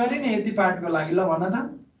गरेँ कि गरेन यति पार्टको लागि ल भन त?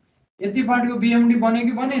 यति पार्टको BMD बन्यो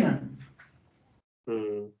कि बनेन?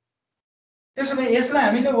 त्यसो भए यसलाई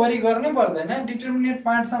हामीले वरि गर्नै पर्दैन। डिटर्मिनेन्ट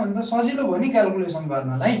पार्ट छ भने त सजिलो भयो नि क्याल्कुलेसन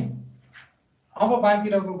गर्नलाई। अब बाँकी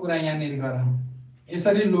रहेको कुरा यहाँनिर गर।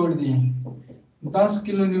 यसरी लोड दिएँ 10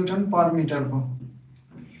 किलो न्युटन पर मिटरको।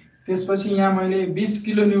 त्यसपछि यहाँ मैले 20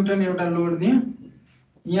 किलो न्युटन एउटा लोड दिएँ,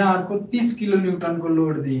 यहाँ अर्को 30 किलो न्युटनको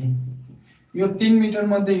लोड दिएँ। यो 3 मिटर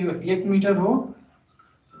मध्ये यो 1 मिटर हो,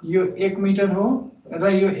 यो 1 मिटर हो र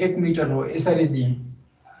यो 1 मिटर हो। यसरी दिएँ।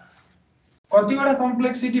 कतिवटा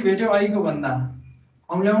कम्प्लेक्सिटी भेट्यो आइको भन्दा?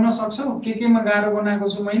 अम्ल्याउन सक्छौ? केमा गाह्रो बनाएको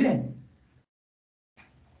छु मैले?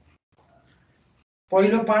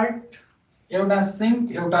 पहिलो पार्ट एउटा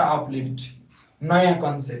सिङ्क एउटा अपलिफ्ट, नयाँ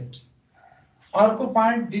कन्सेप्ट। अर्को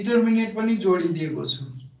पार्ट डिटर्मिनेन्ट पनि जोडिदिएको छु।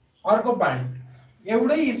 अर्को पार्ट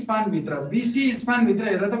एउटै स्पानभित्र BC स्पानभित्र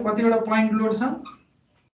हेर त कतिवटा पोइन्ट लोड छ?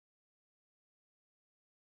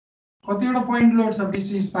 कतिवटा पोइन्ट लोड छ BC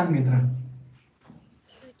स्पानभित्र?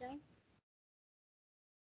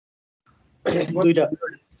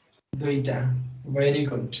 दुईटा। Very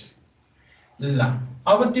good. ल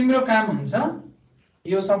अब तिम्रो काम हुन्छ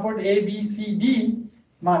यो सपोर्ट ABCD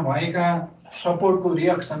मा भएका सपोर्टको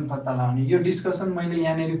रिएक्सन पत्ता लगाउने। यो डिस्कसन मैले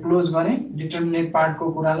यहाँनिर क्लोज गरेँ डिटर्मिनेन्ट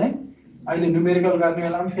पार्टको कुरालाई। अहिले न्युमेरिकल गर्ने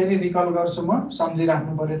बेलामा फेरि रिकल गर्छु म,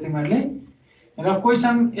 सम्झिराख्नु पर्यो तिमीहरूले। र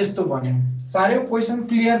क्वेसन यस्तो भन्यो। साह्रै क्वेसन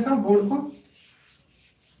क्लियर छ बोर्डको?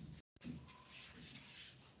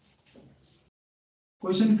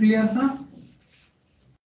 क्वेसन क्लियर छ?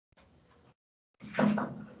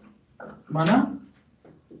 भन।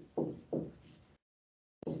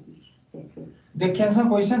 देखिया छ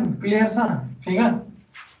क्वेसन क्लियर छ? फिगर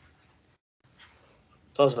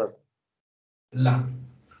छ सर। ल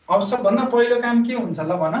अब सबभन्दा पहिलो काम के हुन्छ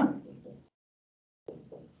ल भन?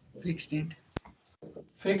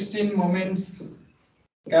 Fixed in moments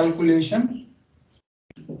calculation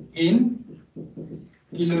in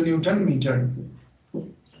kilo newton metre.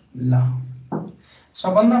 ल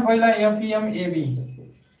सबभन्दा पहिला FEM AB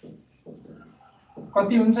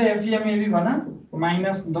कति हुन्छ? FEM AB भन?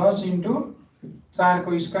 -10 × 4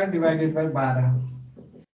 को square divided by 12।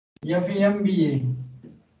 FEM BA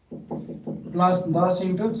plus 10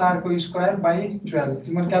 × 4 को स्क्वायर बाई 12।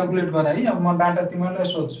 तिमीहरू क्याल्कुलेट गर है। अब म डाटा तिमीहरूलाई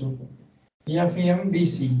सोध्छु। FEM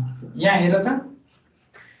BC यहाँ हेर त।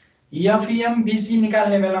 FEM BC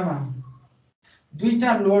निकाल्ने बेलामा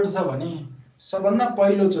दुईटा लोड छ भने सबभन्दा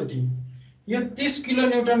पहिलोचोटि यो 30 किलो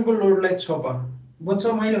न्युटनको लोडलाई छोप।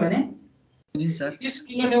 बुझ्छौ मैले भने? 30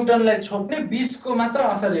 किलो न्युटनलाई छोप्ने, 20 को मात्र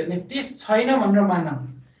असर हेर्ने। 30 छैन भनेर मान।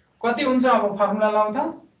 कति हुन्छ अब फर्मुला लाउ त?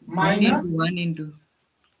 -1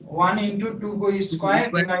 × 2 को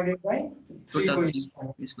स्क्वायर डिवाइडेड बाई 3 को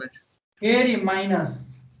स्क्वायर। फेरि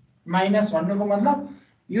माइनस भन्नुको मतलब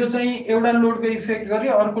यो चाहिँ एउटा लोडको इफेक्ट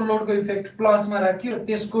गर्यो, अर्को लोडको इफेक्ट प्लसमा राख्यो,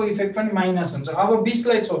 त्यसको इफेक्ट पनि माइनस हुन्छ। अब 20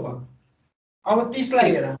 लाई छोप। अब 30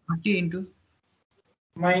 लाई हेर।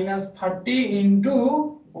 -30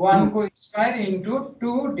 × 1 को स्क्वायर इन्टु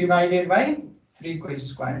 2 डिवाइडेड बाई 3 को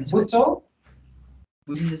स्क्वायर। बुझ्छौ?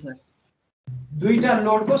 बुझिन्छ सर। दुईटा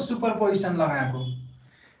लोडको सुपरपोजिसन लगाएको।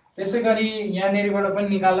 त्यसै गरी यहाँनिरबाट पनि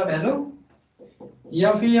निकाल भ्यालु।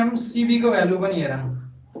 FEM CB को भ्यालु पनि हेर।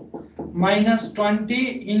 -20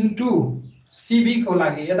 × CB को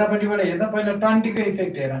लागि यतापट्टिबाट हेर्दा पहिला 20 को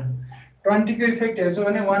इफेक्ट हेर। 20 को इफेक्ट हेर्छौ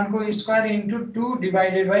भने 1 को स्क्वायर इन्टु 2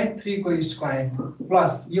 डिवाइडेड बाई 3 को स्क्वायर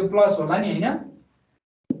प्लस, यो प्लस होला नि हैन?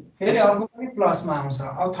 फेरि अर्को पनि प्लसमा आउँछ।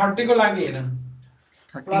 अब 30 को लागि हेर।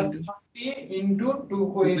 +30 × 2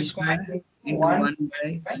 को स्क्वायर इन्टु 1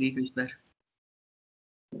 बाई 3 को स्क्वायर।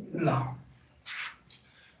 ल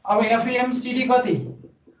अब FEM CD कति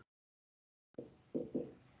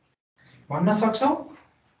भन्न सक्छौ?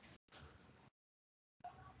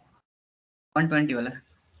 120 होला।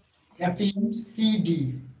 FEM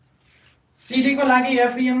CD को लागि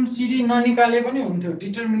FEM CD ननिकाले पनि हुन्थ्यो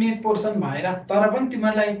डिटर्मिनेन्ट पोर्सन भएर। तर पनि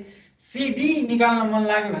तिमीहरूलाई CD निकाल्न मन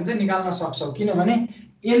लाग्यो भने चाहिँ निकाल्न सक्छौ। किनभने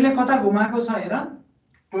यसले कता घुमाएको छ हेर?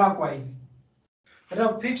 क्लकवाइज। र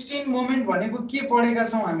फिक्स्ड इन मोमेन्ट भनेको के पढेका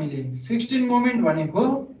छौं हामीले? फिक्स्ड इन मोमेन्ट भनेको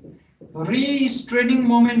रिस्ट्रेनिङ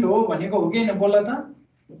मोमेन्ट हो भनेको हो कि हैन? बोल त।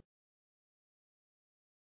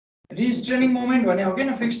 रिस्ट्रेनिङ मोमेन्ट भने हो कि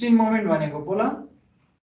हैन फिक्स्ड इन मोमेन्ट भनेको? बोल।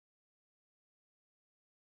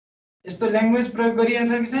 यस्तो ल्याङ्ग्वेज प्रयोग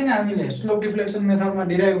गरिएछ कि छैन हामीले स्लोप डिफ्लेक्सन मेथडमा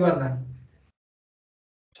डिराइभ गर्दा?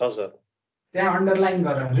 छ सर। त्यहाँ अन्डरलाइन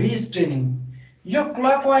गर रिस्ट्रेनिङ। यो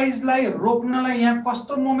क्लकवाइजलाई रोक्नलाई यहाँ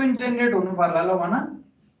कस्तो मोमेन्ट जेनेरेट हुनु पर्ला ल भन?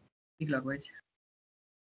 क्लकवाइज।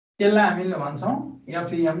 त्यसलाई हामीले भन्छौं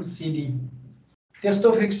एफईएमसीडी।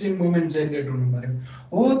 त्यस्तो फिक्स्ड इन मोमेन्ट जेनेरेट हुनु पर्यो।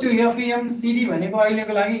 हो त्यो एफईएमसीडी भनेको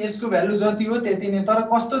अहिलेको लागि यसको भ्यालु जति हो त्यति नै, तर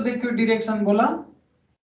कस्तो देखियो डिरेक्सन बोल?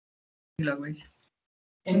 क्लकवाइज।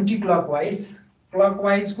 Anti clockwise.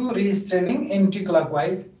 क्लकवाइज को रिस्ट्रेनिङ anti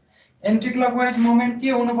clockwise. Anti clockwise moment के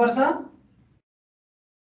हुनु पर्छ?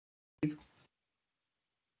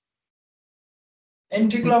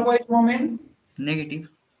 Anti clockwise moment negative.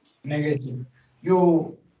 Negative. यो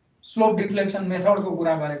स्लोप डिफ्लेक्सन मेथडको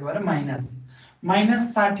कुरा गरेको भएर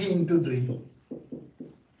माइनस 60 इन्टु 2।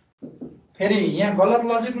 फेरि यहाँ गलत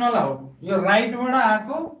लजिक नलाऊ। यो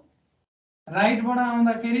राइटबाट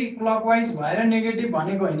आउँदाखेरि क्लकवाइज भएर नेगेटिभ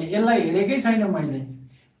भनेको हैन। यसलाई हेरेकै छैन मैले।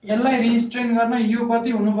 यसलाई रिस्ट्रेन गर्न यो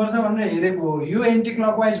कति हुनुपर्छ भनेर हेरेको हो। यो एन्टी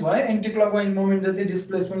क्लकवाइज भयो। एन्टी क्लकवाइज मोमेन्ट जति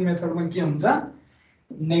डिस्प्लेसमेन्ट मेथडमा के हुन्छ?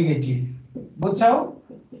 नेगेटिभ। बुझ्छौ?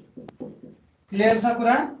 क्लियर छ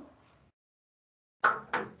कुरा?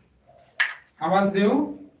 आवाज देऊ।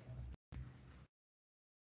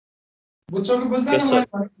 बुझ्छौ कि बुझ्दैन मैले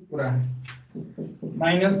कुरा?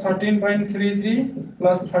 Minus 13.33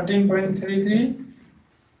 plus 13.33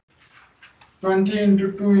 20 into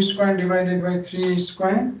 2 square divided by 3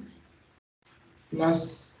 square plus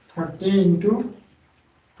 30 into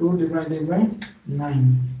 2 divided by 9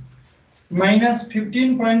 minus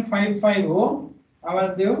 15.55 हो। आवाज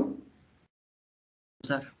देऊ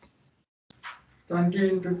सर। 20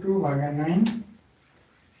 into 2 भागा 9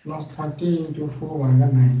 plus 30 into 4 भागा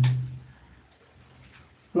 9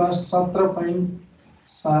 plus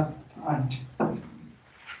 17.78।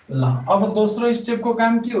 ल अब दोस्रो स्टेपको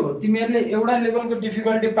काम के हो? तिमीहरुले एउटा लेभलको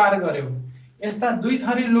डिफिकल्टी पार गर्यौ। यस्ता दुई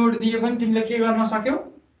थरी लोड दिए पनि तिमीले के गर्न सक्यौ?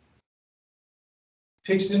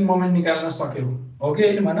 फिक्स्ड इन मोमेन्ट निकाल्न सक्यौ। हो कि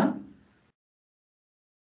हैन भन?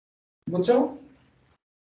 बुझ्छौ?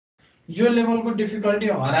 यो लेभलको डिफिकल्टी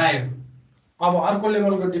हरायो। अब अर्को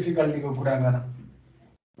लेभलको डिफिकल्टीको कुरा गर।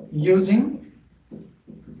 Using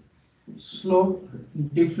slope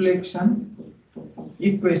deflection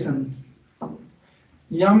equations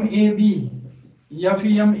MAB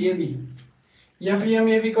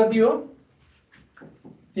FEMAB कति हो?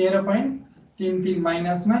 13.33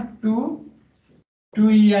 माइनसमा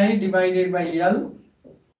 2EI divided by L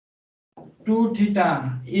 2 theta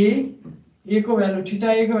A को भ्यालु थीटा A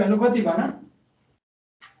को भ्यालु कति भन?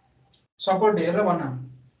 सपोर्ट हेरेर भन।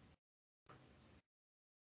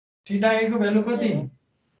 थीटा A को भ्यालु कति?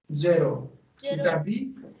 0। Theta B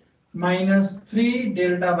minus 3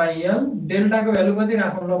 delta by L। Delta को भ्यालु कति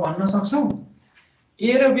राखौं ल भन्न सक्छौ?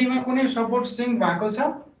 A र B मा कुनै सपोर्ट सिंक भएको छ?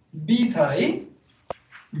 B छ है।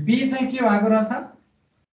 B चाहिँ के भएको रहेछ?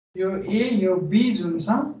 यो A यो B जुन छ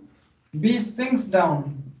B सिंक्स डाउन।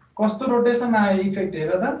 कस्तो रोटेसन आयो इफेक्ट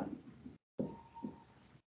हेर त?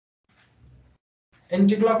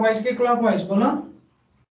 एन्टी क्लकवाइज के क्लकवाइज बोल?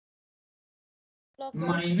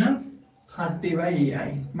 Minus 30 by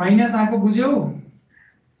EI। माइनस आको बुझ्यौ?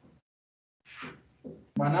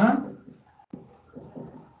 भन।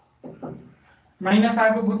 माइनस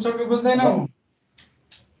आको बुझ्छौ कि बुझ्दैनौ?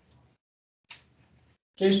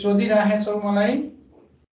 के सोधिराखेछौ मलाई?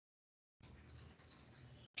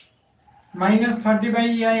 माइनस 30 बाई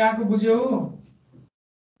EI आको बुझ्यौ?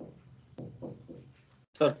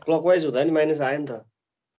 सर क्लकवाइज हुँदा नि माइनस आयो नि त।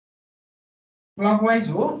 क्लकवाइज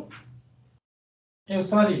हो? ए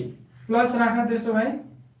सरी प्लस राख त्यसो भए।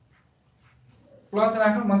 प्लस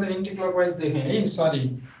राख। म त एन्टी क्लकवाइज देखेँ है। सरी।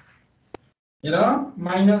 हेर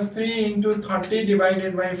minus 3 into 30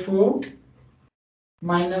 divided by 4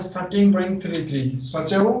 minus 13.33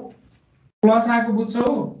 सच्याउ? Plus आको बुझ्छौ?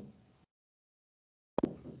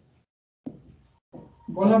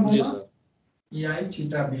 बोल बोल। EI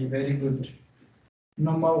theta B। Very good.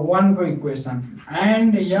 Number 1 को इक्वेसन।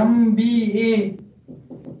 एन्ड MBA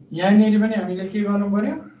यहाँनिर पनि हामीले के गर्नु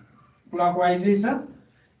पर्यो? क्लकवाइजै छ।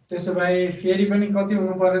 त्यसो भए फेरि पनि कति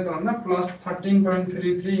हुनु पर्यो त भन्दा plus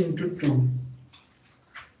 13.33 into 2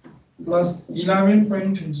 plus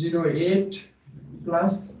 11.08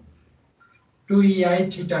 plus 2EI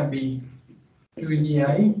theta B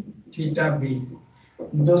 2EI theta B।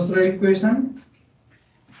 दोस्रो इक्वेसन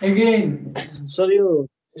अगेन सर यो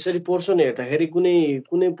यसरी पोर्सन हेर्दाखेरि कुनै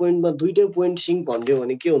कुनै पोइन्टमा दुईटै पोइन्ट सिंक भन्दियो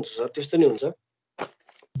भने के हुन्छ सर? त्यस्तो नि हुन्छ?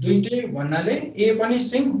 दुईटै भन्नाले ए पनि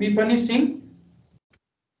सिंक बी पनि सिंक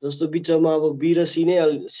जस्तो बिचमा अब बी र सी नै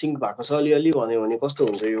सिंक भएको छ अलिअलि भन्यो भने कस्तो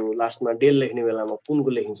हुन्छ? यो लास्टमा डेल लेख्ने बेलामा कुनको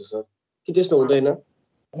लेखिन्छ सर? कि त्यस्तो हुँदैन?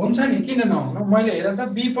 हुन्छ नि, किन नहुनु? मैले हेर त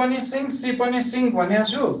बी पनि सिंक सी पनि सिंक भनेको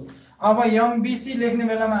छु। अब एमबीसी लेख्ने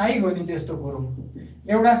बेलामा आइगयो नि त्यस्तो कुरो।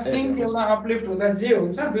 एउटा सिंक एउटा अपलिफ्ट हुँदा जे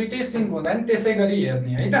हुन्छ दुईटै सिंक हुँदा नि त्यसै गरी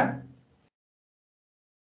हेर्ने है त।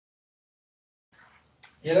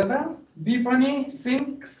 हेर त बी पनि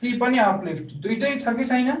सिंक सी पनि अपलिफ्ट दुईटै छ कि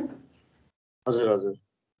छैन? हजुर हजुर।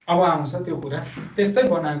 अब आउँछ त्यो कुरा, त्यस्तै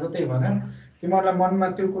बनाएको। त्यही भएर तिमीहरूलाई मनमा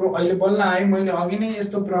त्यो कुरो अहिले बल्ल आयो, मैले अघि नै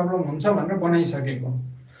यस्तो प्रब्लम हुन्छ भनेर बनाइसकेको।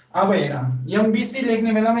 अब हेर एमबीसी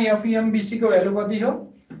लेख्ने बेलामा एफईएमबीसी को भ्यालु कति हो?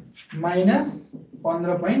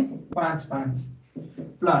 -15.55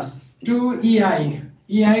 प्लस 2EI,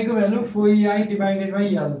 EI को value 4EI divided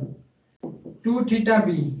by L, 2 theta B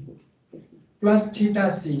plus theta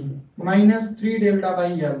C minus 3 delta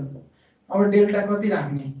by L। अब डेल्टा कति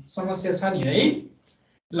राख्ने समस्या छ नि है?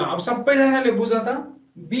 ल अब सबैजनाले बुझ त,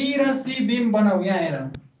 B र C बीम बनाऊ। यहाँ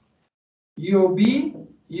हेर, यो B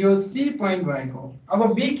यो C पोइन्ट भएको।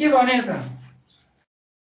 अब B के भनेछ?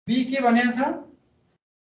 B के भनेछ?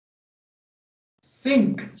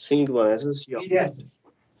 सिंक। सिंक भनेछ।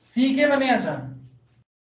 C के भनेछ?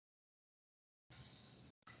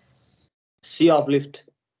 C uplift.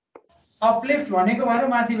 अपलिफ्ट भनेको भएर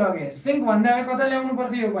माथि लगे। सिंक भन्दा कता ल्याउनु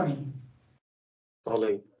पर्थ्यो यो पनि?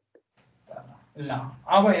 तलै। ल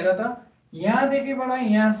अब हेर त, यहाँदेखिबाट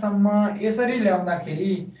यहाँसम्म यसरी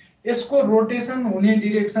ल्याउँदाखेरि यसको रोटेसन हुने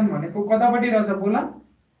डाइरेक्सन भनेको कतापट्टि रहेछ बोला?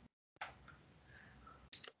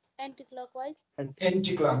 Anti clockwise.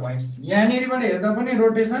 Anti clockwise. यहाँनिरबाट हेर्दा पनि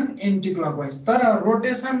रोटेसन एन्टी क्लकवाइज। तर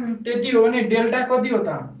रोटेसन त्यति हो भने डेल्टा कति हो त?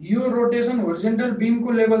 यो रोटेसन होरिजेन्टल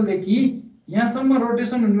बीमको लेभलदेखि यहाँसम्म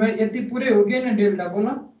रोटेसन हुने भए यति पुरै हो कि हैन डेल्टा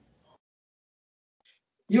बोला?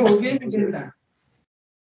 यो हो कि हैन डेल्टा?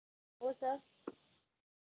 हो सर।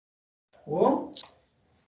 हो।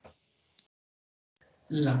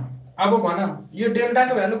 ल अब भन, यो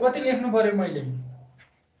डेल्टाको भ्यालु कति लेख्नु पर्यो मैले?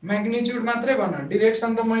 म्याग्निट्युड मात्रै भन,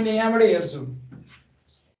 डाइरेक्सन त मैले यहाँबाट हेर्छु।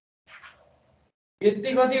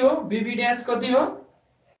 यति कति हो? बीबी ड्याश कति हो?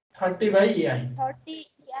 30/EI।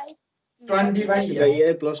 30EI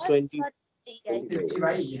 20/EI plus 20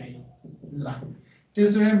 50/EI। ल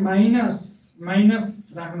त्यसो भए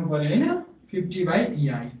माइनस राख्नु पर्यो हैन?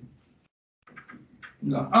 50/EI।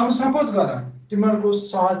 ल अब सपोज गर तिमीहरूको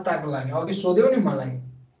सहजताको लागि अघि सोध्यौ नि मलाई,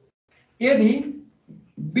 यदि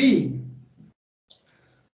B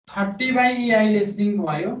 30/EI ले सिंक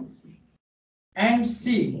भयो एन्ड C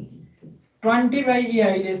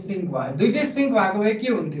 20/EI ले सिंक भयो, दुईटै सिंक भएको भए के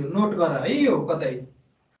हुन्थ्यो? नोट गर है, यो कतै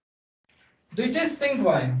दुईटै सिंक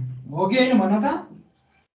भयो हो कि हैन भन त?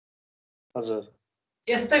 हजुर।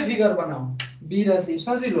 यस्तै फिगर बनाऊ। B र C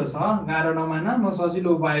सजिलो छ, गाह्रो नमान, म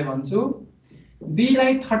सजिलो उपाय भन्छु। B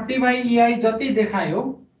लाई 30/EI जति देखायो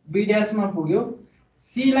B ड्याश मा पुग्यो।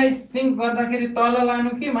 C लाई सिंक गर्दाखेरि तल लानु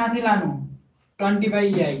कि माथि लानु?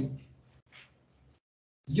 20/EI।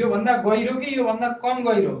 यो भन्दा गहिरो कि यो भन्दा कम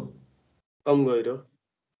गहिरो? कम गहिरो।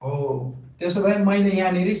 हो। त्यसो भए मैले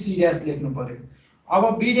यहाँनिर C ड्याश लेख्नु पर्यो। अब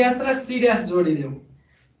B ड्याश र C ड्याश जोडिदेऊ।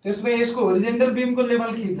 त्यसो भए यसको होरिजेन्टल बीमको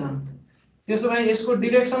लेभल खिच। त्यसो भए यसको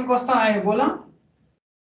डाइरेक्सन कस्तो आयो बोला?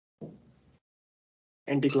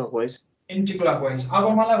 Anti clockwise. Anti clockwise. अब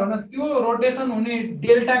मलाई भन, त्यो रोटेसन हुने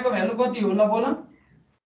डेल्टाको भ्यालु कति हो ल बोला?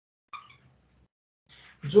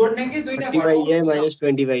 जोड्ने कि दुईटा 30/EI minus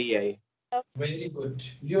 20/EI। Very good.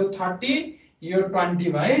 यो 30 यो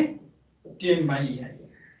 20/10/EI।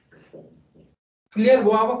 क्लियर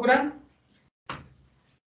भयो अब कुरा?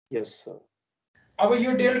 यस सर। अब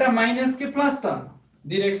यो डेल्टा माइनस कि प्लस त?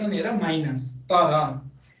 डाइरेक्सन हेर माइनस। तर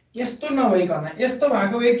यस्तो नभइकन यस्तो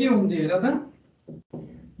भएको भए के हुन्थ्यो हेर त?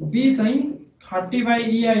 B चाहिँ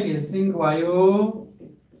 30/EI ले सिंक भयो,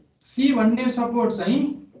 C भन्ने सपोर्ट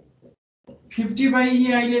चाहिँ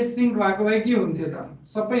 50/EI ले सिंक भएको भए के हुन्थ्यो त?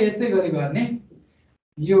 सबै यस्तै गरी गर्ने।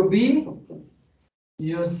 यो B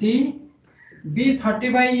यो C, B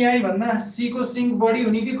 30/EI भन्दा C को सिंक बढी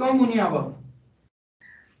हुने कि कम हुने? अब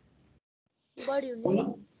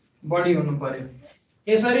बढी हुनु पर्यो।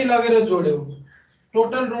 यसरी लगेर जोड्यौ,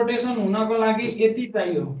 टोटल रोटेसन हुनको लागि यति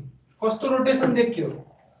चाहियो। कस्तो रोटेसन देखियो?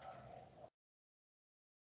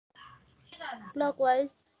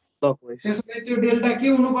 क्लकवाइज। त्यसो भए त्यो डेल्टा के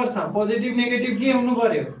हुनु पर्छ? पोजिटिभ नेगेटिभ के हुनु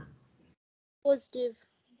पर्यो? पोजिटिभ।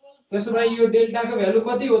 त्यसो भए यो डेल्टाको भ्यालु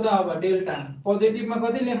कति हो त? अब डेल्टा पोजिटिभमा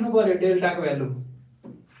कति लेख्नु पर्यो डेल्टाको value?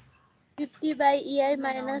 50/EI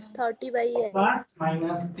minus 30/EI। 50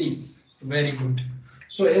 minus 30। Very good.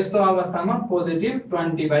 So यस्तो अवस्थामा पोजिटिभ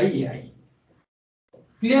 20/EI।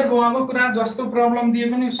 क्लियर भयो अब कुरा? जस्तो प्रब्लम दिए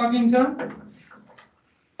पनि सकिन्छ।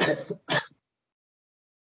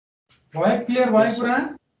 भयो? क्लियर भयो कुरा?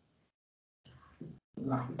 ल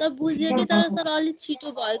त बुझ्यो कि तर सर अलि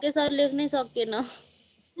छिटो भयो के सर लेख्नै सकेन।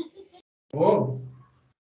 हो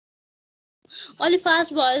अलि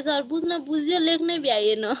फास्ट भयो सर बुझ्न बुझ्यो लेख्नै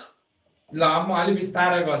भ्याएन। ल अब म अलि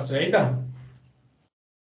बिस्तारै गर्छु है त।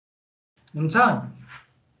 हुन्छ?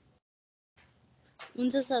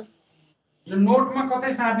 हुन्छ सर। यो नोटमा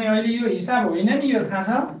कतै सार्ने? अहिले यो हिसाब होइन नि, यो थाहा छ?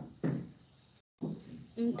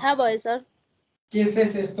 थाहा भयो सर।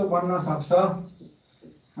 केसेस यस्तो बन्न सक्छ।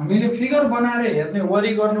 हामीले फिगर बनाएर हेर्ने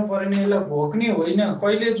वरि गर्नु पर्ने, यसलाई भोग्ने होइन,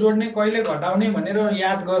 कहिले जोड्ने कहिले घटाउने भनेर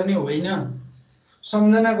याद गर्ने होइन,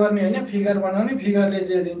 सम्झना गर्ने होइन, फिगर बनाउने, फिगरले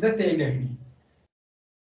जे दिन्छ त्यही लेख्ने।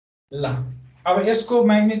 ल अब यसको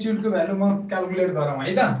म्याग्निट्युडको भ्यालु म क्याल्कुलेट गरौँ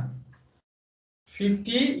है त।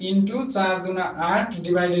 50 × 4 × 8 /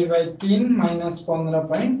 3 -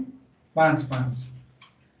 15.55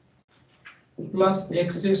 प्लस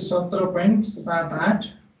 117.78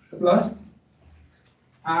 प्लस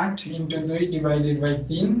 8 × 2 /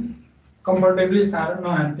 3 कम्फर्टेबली साह्रो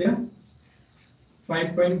नहात्यो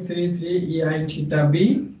 5.33 EI θB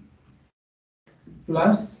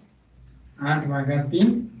plus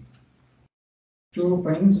 8/3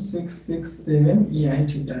 2.667 EI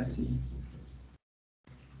θC।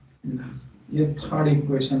 यो थर्ड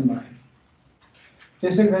इक्वेसन भयो।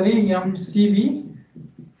 त्यसै गरी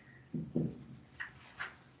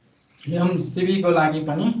MCB को लागि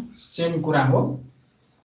पनि सेम कुरा हो।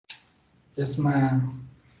 यसमा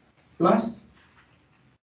प्लस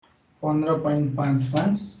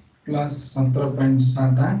 15.55 प्लस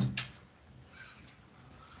 17.78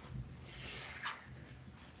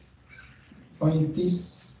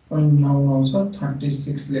 35.99 छ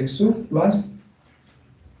 36 लेख्छु plus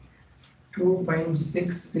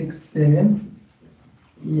 2.667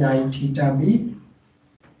 EI θB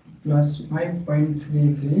plus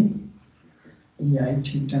 5.33 EI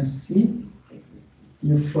θC।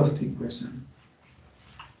 यो फोर्थ इक्वेसन।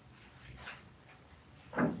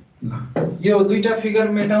 यो दुईटा फिगर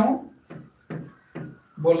मेटाऊ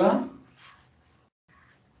बोला।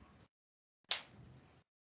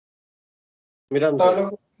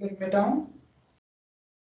 तलको फिगर मेटाऊ।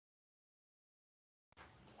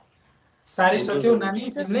 सारी सक्यौ नानी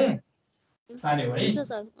तिमीले? सार्यौ है?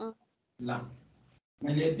 ल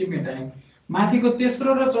मैले यति मेटाएँ। माथिको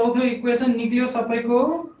तेस्रो र चौथो इक्वेसन निक्लियो सबैको?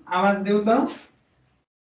 आवाज देऊ त।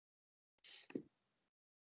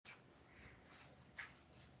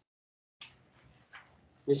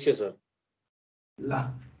 निस्क्यो सर। ल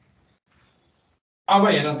अब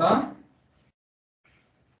हेर त,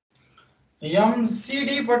 MCD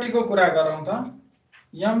पट्टिको कुरा गरौँ त।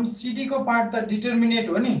 MCD को पार्ट त डिटर्मिनेट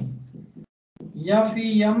हो नि।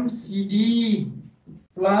 FEMCD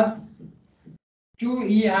plus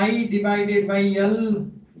 2EI / L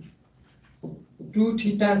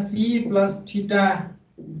 2θC plus θD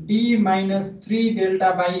 - 3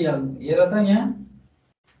 delta/L। हेर त यहाँ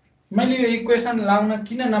मैले यो इक्वेसन लाउन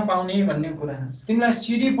किन नपाउने भन्ने कुरा। तिमीलाई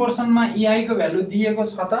CD पोर्सनमा EI को भ्यालु दिएको छ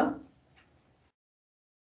त?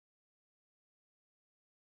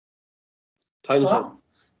 छैन सर।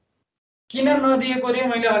 किन नदिएको रे?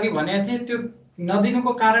 मैले अघि भनेको थिएँ। त्यो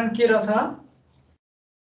नदिनुको कारण के रहेछ?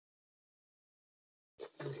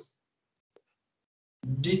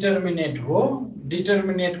 डिटर्मिनेट हो।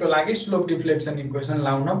 डिटर्मिनेटको लागि स्लोप डिफ्लेक्सन इक्वेसन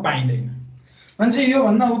लाउन पाइँदैन। मान्छे यो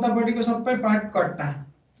भन्दा उतापट्टिको सबै पार्ट कट्टा,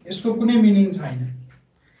 यसको कुनै मिनिङ छैन।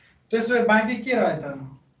 त्यसो बाँकी के रह्यो त?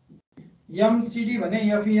 MCD भने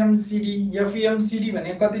FEMCD। FEMCD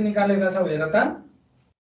भने कति निकालेका छौ हेर त?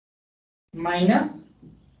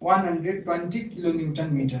 -120 किलोन्युटन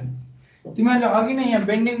मिटर। तिमीहरूले अघि नै यहाँ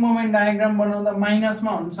बेन्डिङ मोमेन्ट डायग्राम बनाउँदा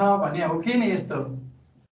माइनसमा हुन्छ भने हो कि नि? यस्तो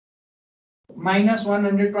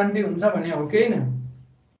 -120 हुन्छ भने हो कि हैन?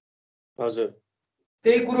 हजुर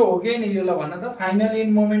त्यही कुरो हो कि नि? यो ल भन त। फाइनल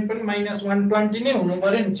इन मोमेन्ट पनि -120 नै हुनु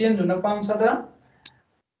पर्यो नि, चेन्ज हुन पाउँछ त?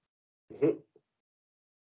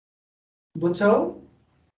 बुझ्छौ?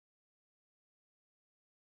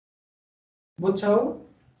 बुझ्छौ?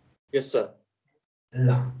 यस सर। ल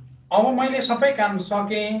अब मैले सबै काम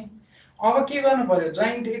सके। अब के गर्नु पर्यो?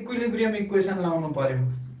 जोइन्ट इक्विलिब्रियम इक्वेसन लाउनु पर्यो।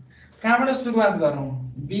 कहाँबाट सुरुवात गरौँ?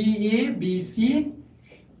 BA BC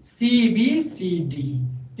CB CD।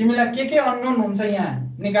 तिमीलाई के अननोन हुन्छ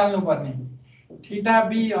यहाँ निकाल्नु पर्ने?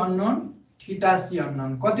 θB unknown, θC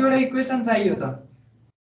unknown. कतिवटा इक्वेसन चाहियो त?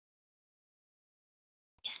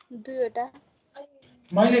 दुईवटा।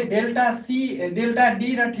 मैले डेल्टा D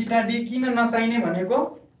र θD किन नचाहिने भनेको?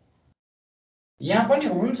 यहाँ पनि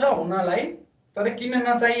हुन्छ हुनलाई, तर किन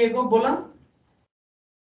नचाहिएको बोला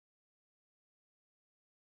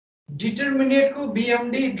डिटर्मिनेटको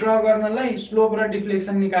बीएमडी ड्रा गर्नलाई स्लोप र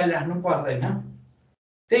डिफ्लेक्सन निकालिराख्नु पर्दैन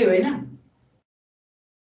त्यही होइन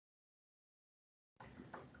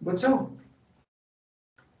बुझ्छौ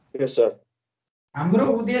यस सर हाम्रो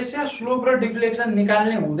उद्देश्य स्लोप र डिफ्लेक्सन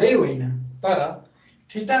निकाल्ने हुँदै होइन तर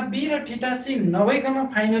थीटा बी र थीटा सी नभइकन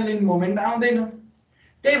फाइनल इन मोमेन्ट आउँदैन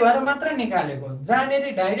त्यही भएर मात्र निकालेको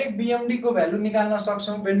जहाँनेरि डाइरेक्ट बीएमडी को भ्यालु निकाल्न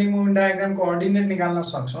सक्छौं बेन्डिङ मोमेन्ट डायग्रामको अर्डिनेट निकाल्न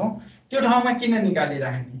सक्छौं त्यो ठाउँमा किन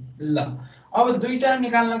निकालिराख्ने ल अब दुईटा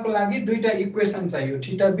निकाल्नको लागि दुईटा इक्वेसन चाहियो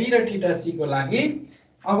थीटा बी र थीटा सी को लागि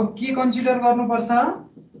अब के कन्सिडर गर्नुपर्छ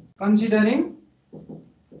कन्सिडरिङ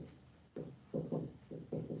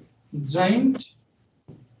joint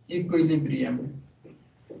equilibrium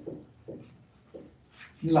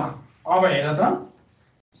ल अब हेर त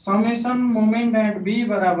समेसन मोमेन्ट एट बी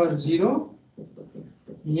बराबर 0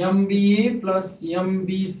 MBA प्लस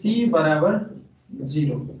MBC बराबर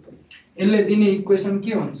 0 यसले दिने इक्वेसन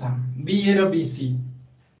के हुन्छ BA र BC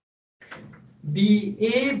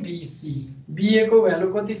BA BC BA को भ्यालु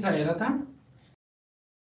कति छ हेर त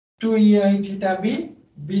 2EI थीटा B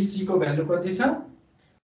BC को भ्यालु कति छ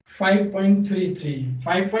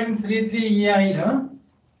 5.33 EI र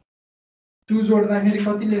 2 जोड्दाखेरि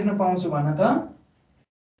कति लेख्न पाउँछु भन त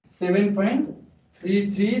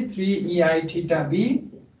 7.333 EI थीटा B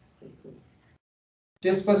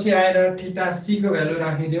त्यसपछि आएर थीटा C को value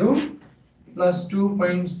राखिदेऊ plus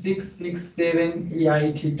 2.667 EI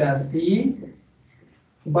theta C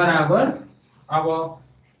बराबर अब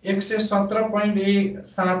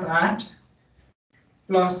 117.78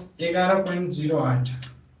 प्लस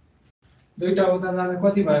 11.08 दुईटा उता जाँदा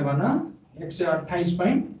कति भयो भन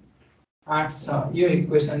 128.8 छ यो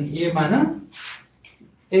इक्वेसन ए मान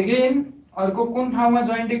अगेन अर्को कुन ठाउँमा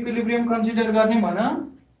जोइन्ट इक्विलिब्रियम कन्सिडर गर्ने भन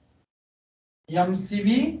MCB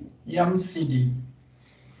MCD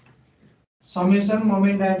summation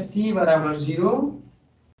moment at C बराबर 0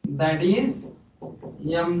 that is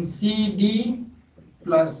MCD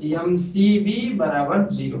plus MCB बराबर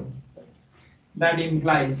 0 दैट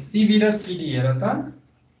इम्प्लाइज CB र CD हेर त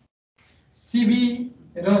CB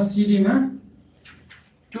र CD मा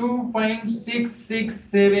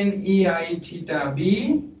 2.667 EI theta B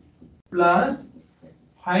plus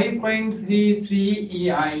 5.33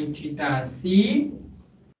 EI theta C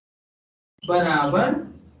बराबर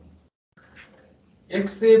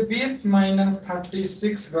 120 minus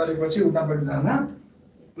 36 गरेपछि उतापट्टि जाँदा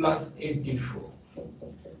प्लस 84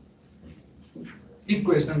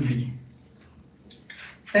 इक्वेसन B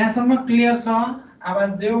त्यहाँसम्म क्लियर छ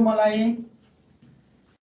आवाज देऊ मलाई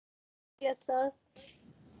यस सर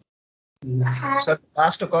सर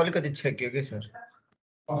लास्ट कल कति छेक्यो के सर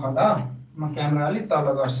ओह ल म क्यामेरा अलि तल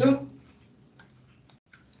गर्छु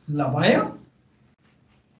ल भयो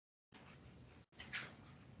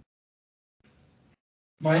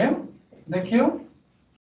देखियो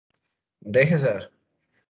देखे sir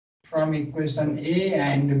from equation A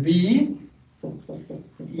and B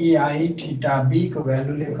EI theta B को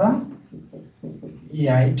भ्यालु लेख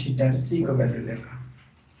EI थीटा C को भ्यालु लेख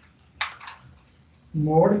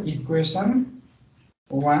मोड इक्वेसन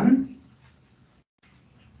 1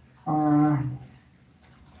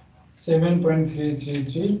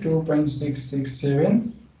 7.333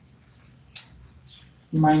 2.667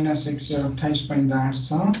 minus 128.8 छ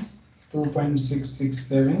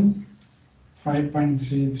 2.667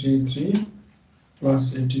 5.333 plus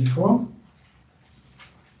 84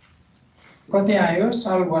 कति आयो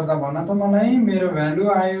सल्भ गर्दा भन त मलाई मेरो भ्यालु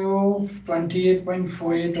आयो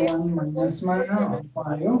 28.481 माइनसमा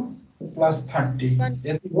आयो प्लस 30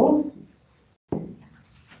 यति हो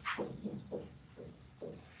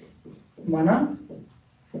भन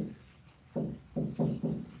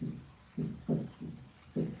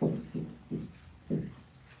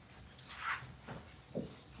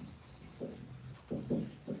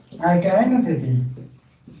आयो कि आएन त्यति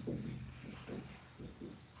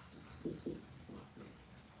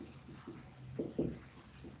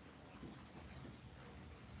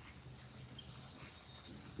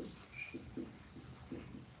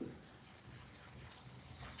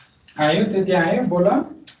आयो त्यति आयो बोल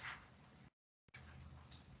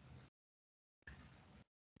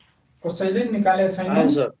कसैले निकाले छैन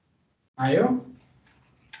सर आयो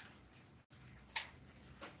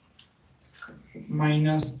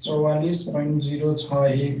माइनस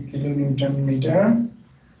 44.061 किलोन्युटन मिटर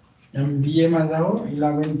MVA मा जाओ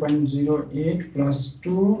 11.08 plus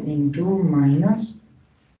 2 into minus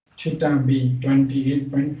theta B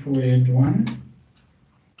 28.481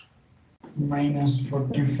 minus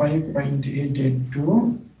 45.882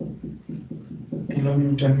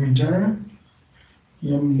 kilonewton meter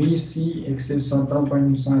MBC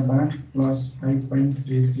 117.78 plus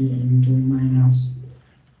 5.33 into minus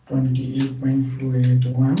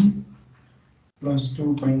 28.481 plus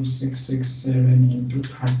 2.667 into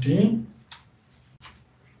 30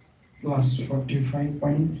 plus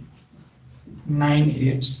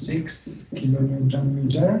 45.986 kilonewton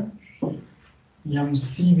meter.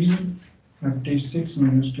 MCB 36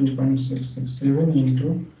 minus 2.667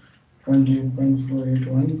 into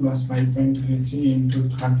 28.481 plus 5.33 into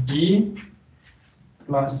 30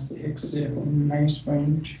 plus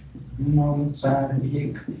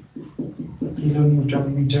 19.941 kilonewton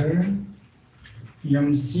meter.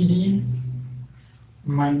 MCD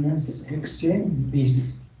minus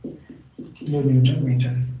 120 kilonewton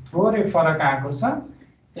meter. थोरै फरक आएको छ,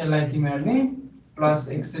 त्यसलाई तिमीहरूले plus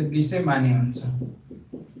 120 माने हुन्छ।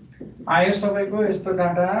 आयो सबैको यस्तो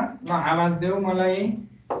डाटा? ल आवाज देऊ मलाई,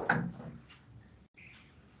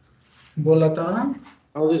 बोल त।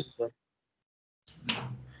 आउँदैछ सर।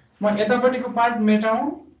 म यतापट्टिको पार्ट मेटाऊ।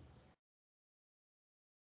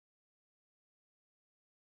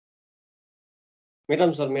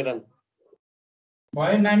 मेटाम सर, मेटाम।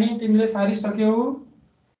 भयो नानी, तिमीले सारिसक्यौ?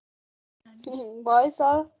 भयो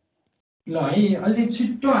सर। ल है, अलि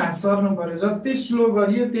छिट्टो हात सर्नु पर्यो। जति स्लो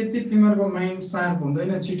गरियो त्यति तिमीहरूको माइन्ड शार्प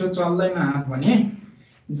हुँदैन, छिटो चल्दैन हात भने।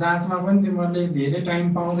 जाँचमा पनि तिमीहरूले धेरै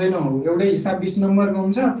टाइम पाउँदैनौ। एउटै हिसाब 20 नम्बरको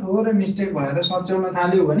हुन्छ, थोरै मिस्टेक भएर सच्याउन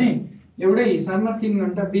थाल्यो भने एउटै हिसाबमा 3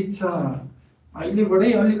 घण्टा बित्छ।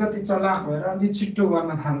 अहिलेबाटै अलिकति चलाक भएर अलि छिट्टो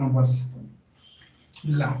गर्न थाल्नुपर्छ।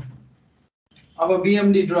 ल अब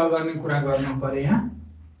बीएमडी ड्र गर्ने कुरा गर्नु पर्यो यहाँ।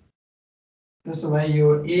 त्यसो भए यो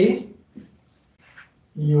ए,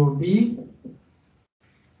 यो बी,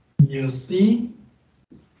 यो सी,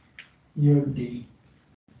 यो D.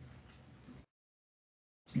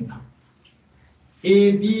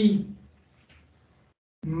 AB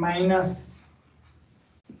minus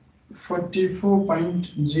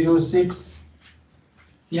 44.06,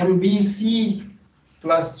 MBC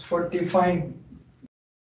plus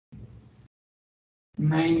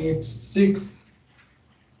 45.986,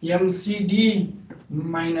 MCD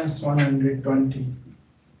minus 120।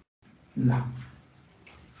 ल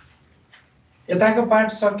यताको पार्ट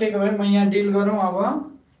सकेको भए म यहाँ डिल गरौँ अब।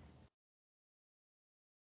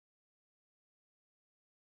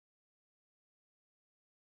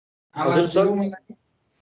 हजुर सर।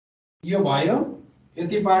 यो भयो,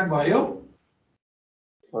 यति पार्ट भयो।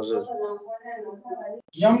 हजुर।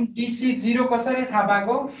 MTC 0 कसरी थाहा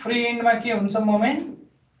पाएको? फ्री एन्डमा के हुन्छ मोमेन्ट?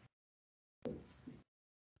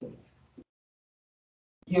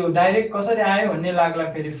 यो डाइरेक्ट कसरी आयो भन्ने लाग्ला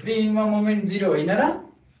फेरि। फ्री एन्डमा मोमेन्ट 0 होइन र?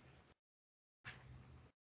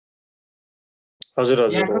 हजुर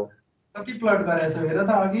हजुर हो। कति प्लट गरेछ हेर त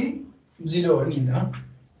अघि? 0 हो नि त।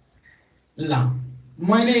 ल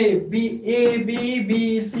मैले A B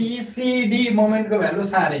B C C D मोमेन्टको value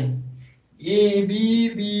सारे। A B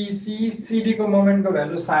B C C D को मोमेन्टको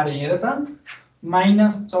भ्यालु सारे। हेर त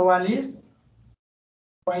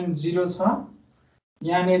 -44.06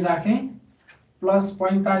 यहाँनिर राखेँ, प्लस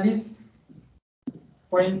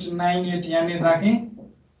 45.98 यहाँनिर राखेँ,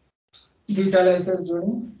 दुईटालाई यसरी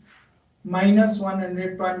जोडेँ,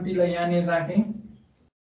 -120 लाई यहाँनिर राखेँ,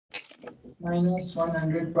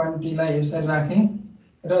 -120 लाई यसरी राखेँ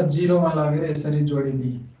र 0 मा लगेर यसरी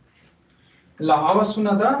जोडिदिए। ल अब सुन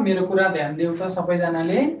त, मेरो कुरा ध्यान देऊ त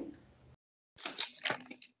सबैजनाले।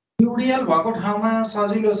 यूडीएल भएको ठाउँमा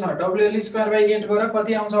सजिलो छ। WL²/8 गर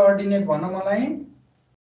कति आउँछ अर्डिनेट भन मलाई।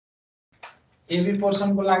 एबी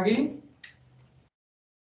पोर्सनको लागि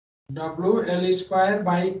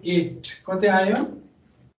WL²/8 कति आयो?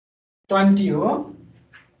 20 हो।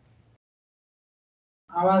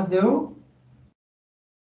 आवाज देऊ।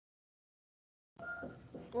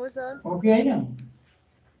 हो सर। ओके हैन?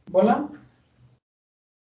 बोल।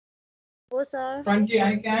 हो सर। 20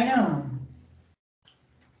 आयो कि आएन?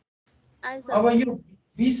 आयो सर। अब यो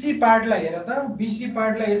बीसी पार्टलाई हेर त, बीसी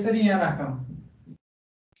पार्टलाई यसरी यहाँ राख।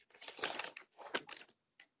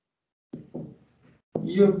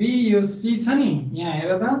 यो बी यो सी छ नि, यहाँ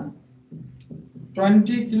हेर त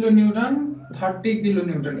 20 किलोन्युटन 30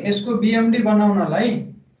 किलोन्युटन। यसको बीएमडी बनाउनलाई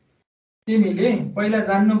तिमीले पहिला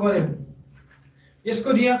जान्नु पर्यो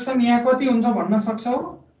यसको रिएक्सन यहाँ कति हुन्छ भन्न सक्छौ?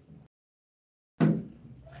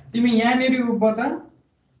 तिमी यहाँनिर उभ त,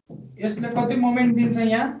 यसले कति मोमेन्ट दिन्छ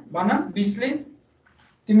यहाँ भन। 20 ले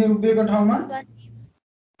तिमी उभिएको ठाउँमा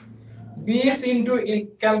 20 इन्टु 1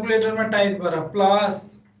 क्याल्कुलेटरमा टाइप गर,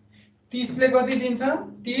 प्लस 30 ले कति दिन्छ?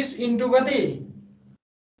 30 इन्टु कति?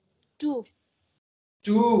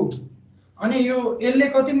 2। अनि यो यसले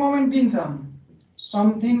कति मोमेन्ट दिन्छ?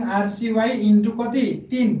 समथिङ आरसीवाई इन्टु कति?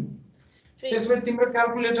 3। त्यसपछि तिम्रो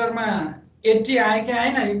क्याल्कुलेटरमा 80 आयो कि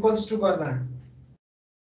आएन इक्वल्स टु गर्दा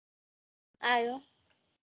आयो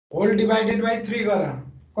होल डिभाइडेड बाइ 3 गर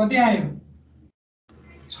कति आयो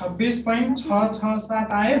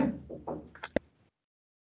 26.667 आयो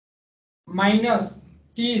माइनस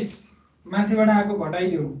 30 माथिबाट आएको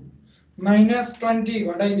घटाइदेऊ माइनस 20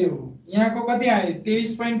 घटाइदेऊ यहाँको कति आयो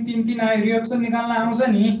 23.33 आयो रिएक्सन निकाल्न आउँछ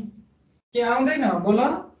नि के आउँदैन बोल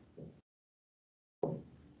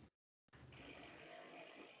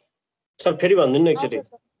सर फेरि भन्दिनु न एकचोटि आउँछ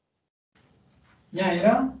सर यहाँ हेर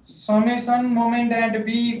summation moment at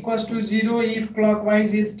b equals to 0 if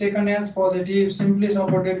clockwise is taken as positive simply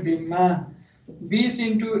supported beam मा 20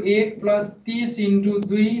 into 1 plus 30 into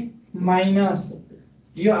 2 minus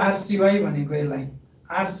यो RCY भनेको यसलाई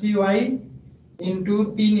RCY into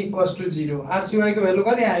 3 equals to 0 RCY को भ्यालु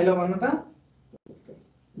कति आयो ल भन्नु त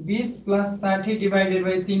 20 plus 60 divided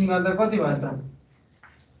by 3 गर्दा कति भयो त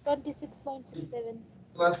 26.67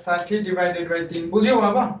 plus 60 divided by 3 बुझ्यौ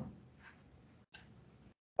अब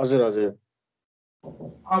हजुर हजुर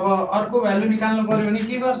अब अर्को भ्यालु निकाल्नु पर्यो भने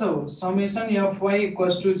के गर्छौ summation fy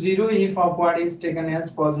equals to 0 if upward is taken as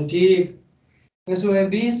positive त्यसो भए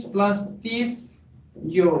 20 plus 30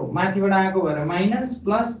 यो माथिबाट आएको भएर माइनस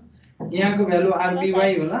प्लस यहाँको भ्यालु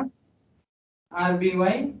rby होला rby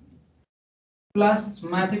प्लस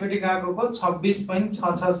माथिपट्टि गएको को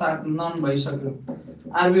 26.667 नन भइसक्यो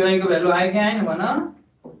rby को भ्यालु आयो कि आएन भन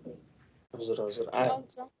हजुर हजुर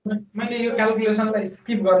आउँछ मैले यो क्याल्कुलेसनलाई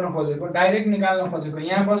स्किप गर्न खोजेको डाइरेक्ट निकाल्न खोजेको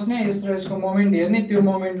यहाँ बस्ने यसको यसको मोमेन्ट हेर्ने त्यो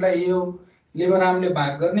मोमेन्टलाई यो लेबर आर्मले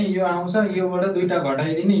भाग गर्ने यो आउँछ योबाट दुईटा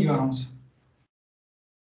घटाइदिने यो आउँछ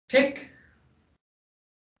ठीक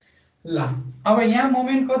ल अब यहाँ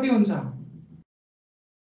मोमेन्ट कति हुन्छ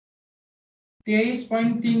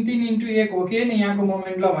 23.33 into 1 हो के नि यहाँको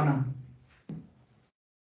मोमेन्ट ल भन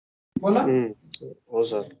बोल हो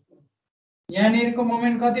सर यहाँनिरको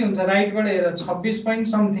मोमेन्ट कति हुन्छ राइटबाट हेर 26 point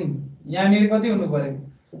समथिङ यहाँनिर कति हुनु पर्यो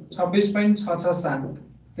 26.667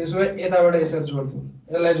 त्यसो भए यताबाट यसरी जोड्दिउ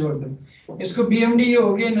यसलाई जोड्दिउ यसको बीएमडी यो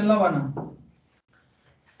हो कि हैन ल भन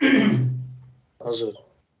हजुर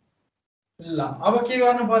ल अब के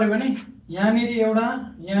गर्नु पर्यो भने यहाँनिर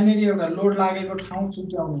एउटा लोड लागेको ठाउँ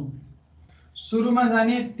छुट्याउने सुरुमा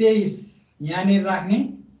जाने 23 यहाँनिर राख्ने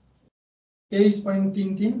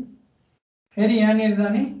 23.33 फेरि यहाँनिर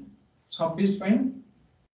जाने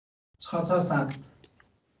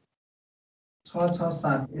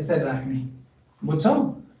 26.667 यसरी राख्ने बुझ्छौ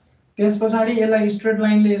त्यसपछि यसलाई स्ट्रेट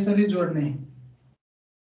लाइनले यसरी जोड्ने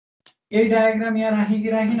यही डायग्राम यहाँ राखेँ कि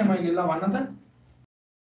राखिन मैले ल भन्न त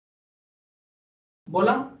बोल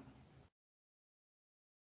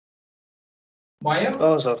भयो अ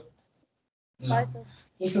सर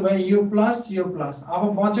त्यसो भए यो प्लस अब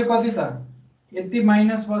बच्यो कति त यति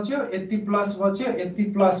माइनस बच्यो यति प्लस बच्यो यति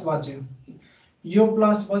प्लस बच्यो यो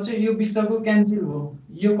प्लस बच्यो यो बिचको क्यान्सल भयो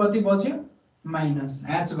यो कति बच्यो माइनस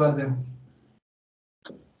ह्याच गर्देऊ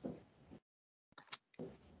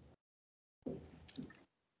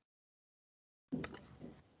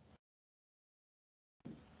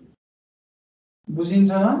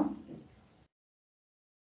बुझिन्छ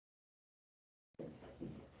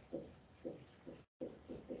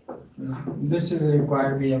this is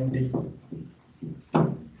required BMD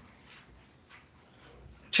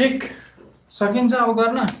ठीक सकिन्छ अब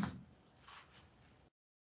गर्न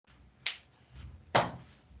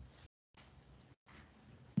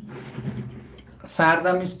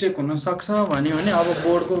सार्दा मिस्टेक हुन सक्छ भन्यो भने अब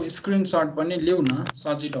बोर्डको स्क्रिनशट पनि लिउ न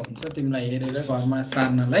सजिलो हुन्छ तिमीलाई हेरेर घरमा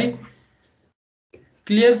सार्नलाई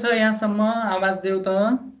क्लियर छ यहाँसम्म आवाज देऊ त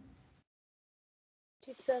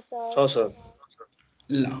ठीक छ सर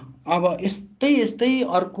ल अब यस्तै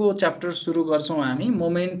अर्को च्याप्टर सुरु गर्छौं हामी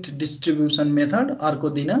मोमेन्ट डिस्ट्रिब्युसन मेथड अर्को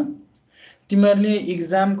दिन तिमीहरुले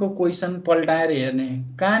एक्जामको क्वेशन पल्टाएर हेर्ने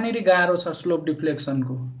कहाँनेरि गाह्रो छ स्लोप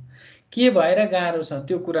डिफ्लेक्सनको के भएर गाह्रो छ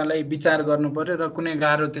त्यो कुरालाई विचार गर्नु पर्यो र कुनै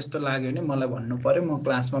गाह्रो त्यस्तो लाग्यो भने मलाई भन्नु पर्यो म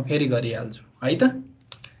क्लासमा फेरि गरिहाल्छु है त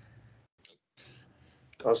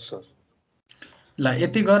हस् सर ल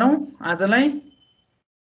यति गरौँ आजलाई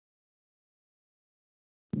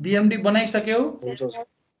बीएमडी बनाइसक्यौ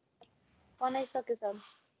बनाइसके सर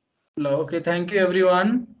ल okay thank you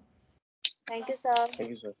everyone thank you sir thank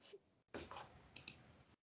you sir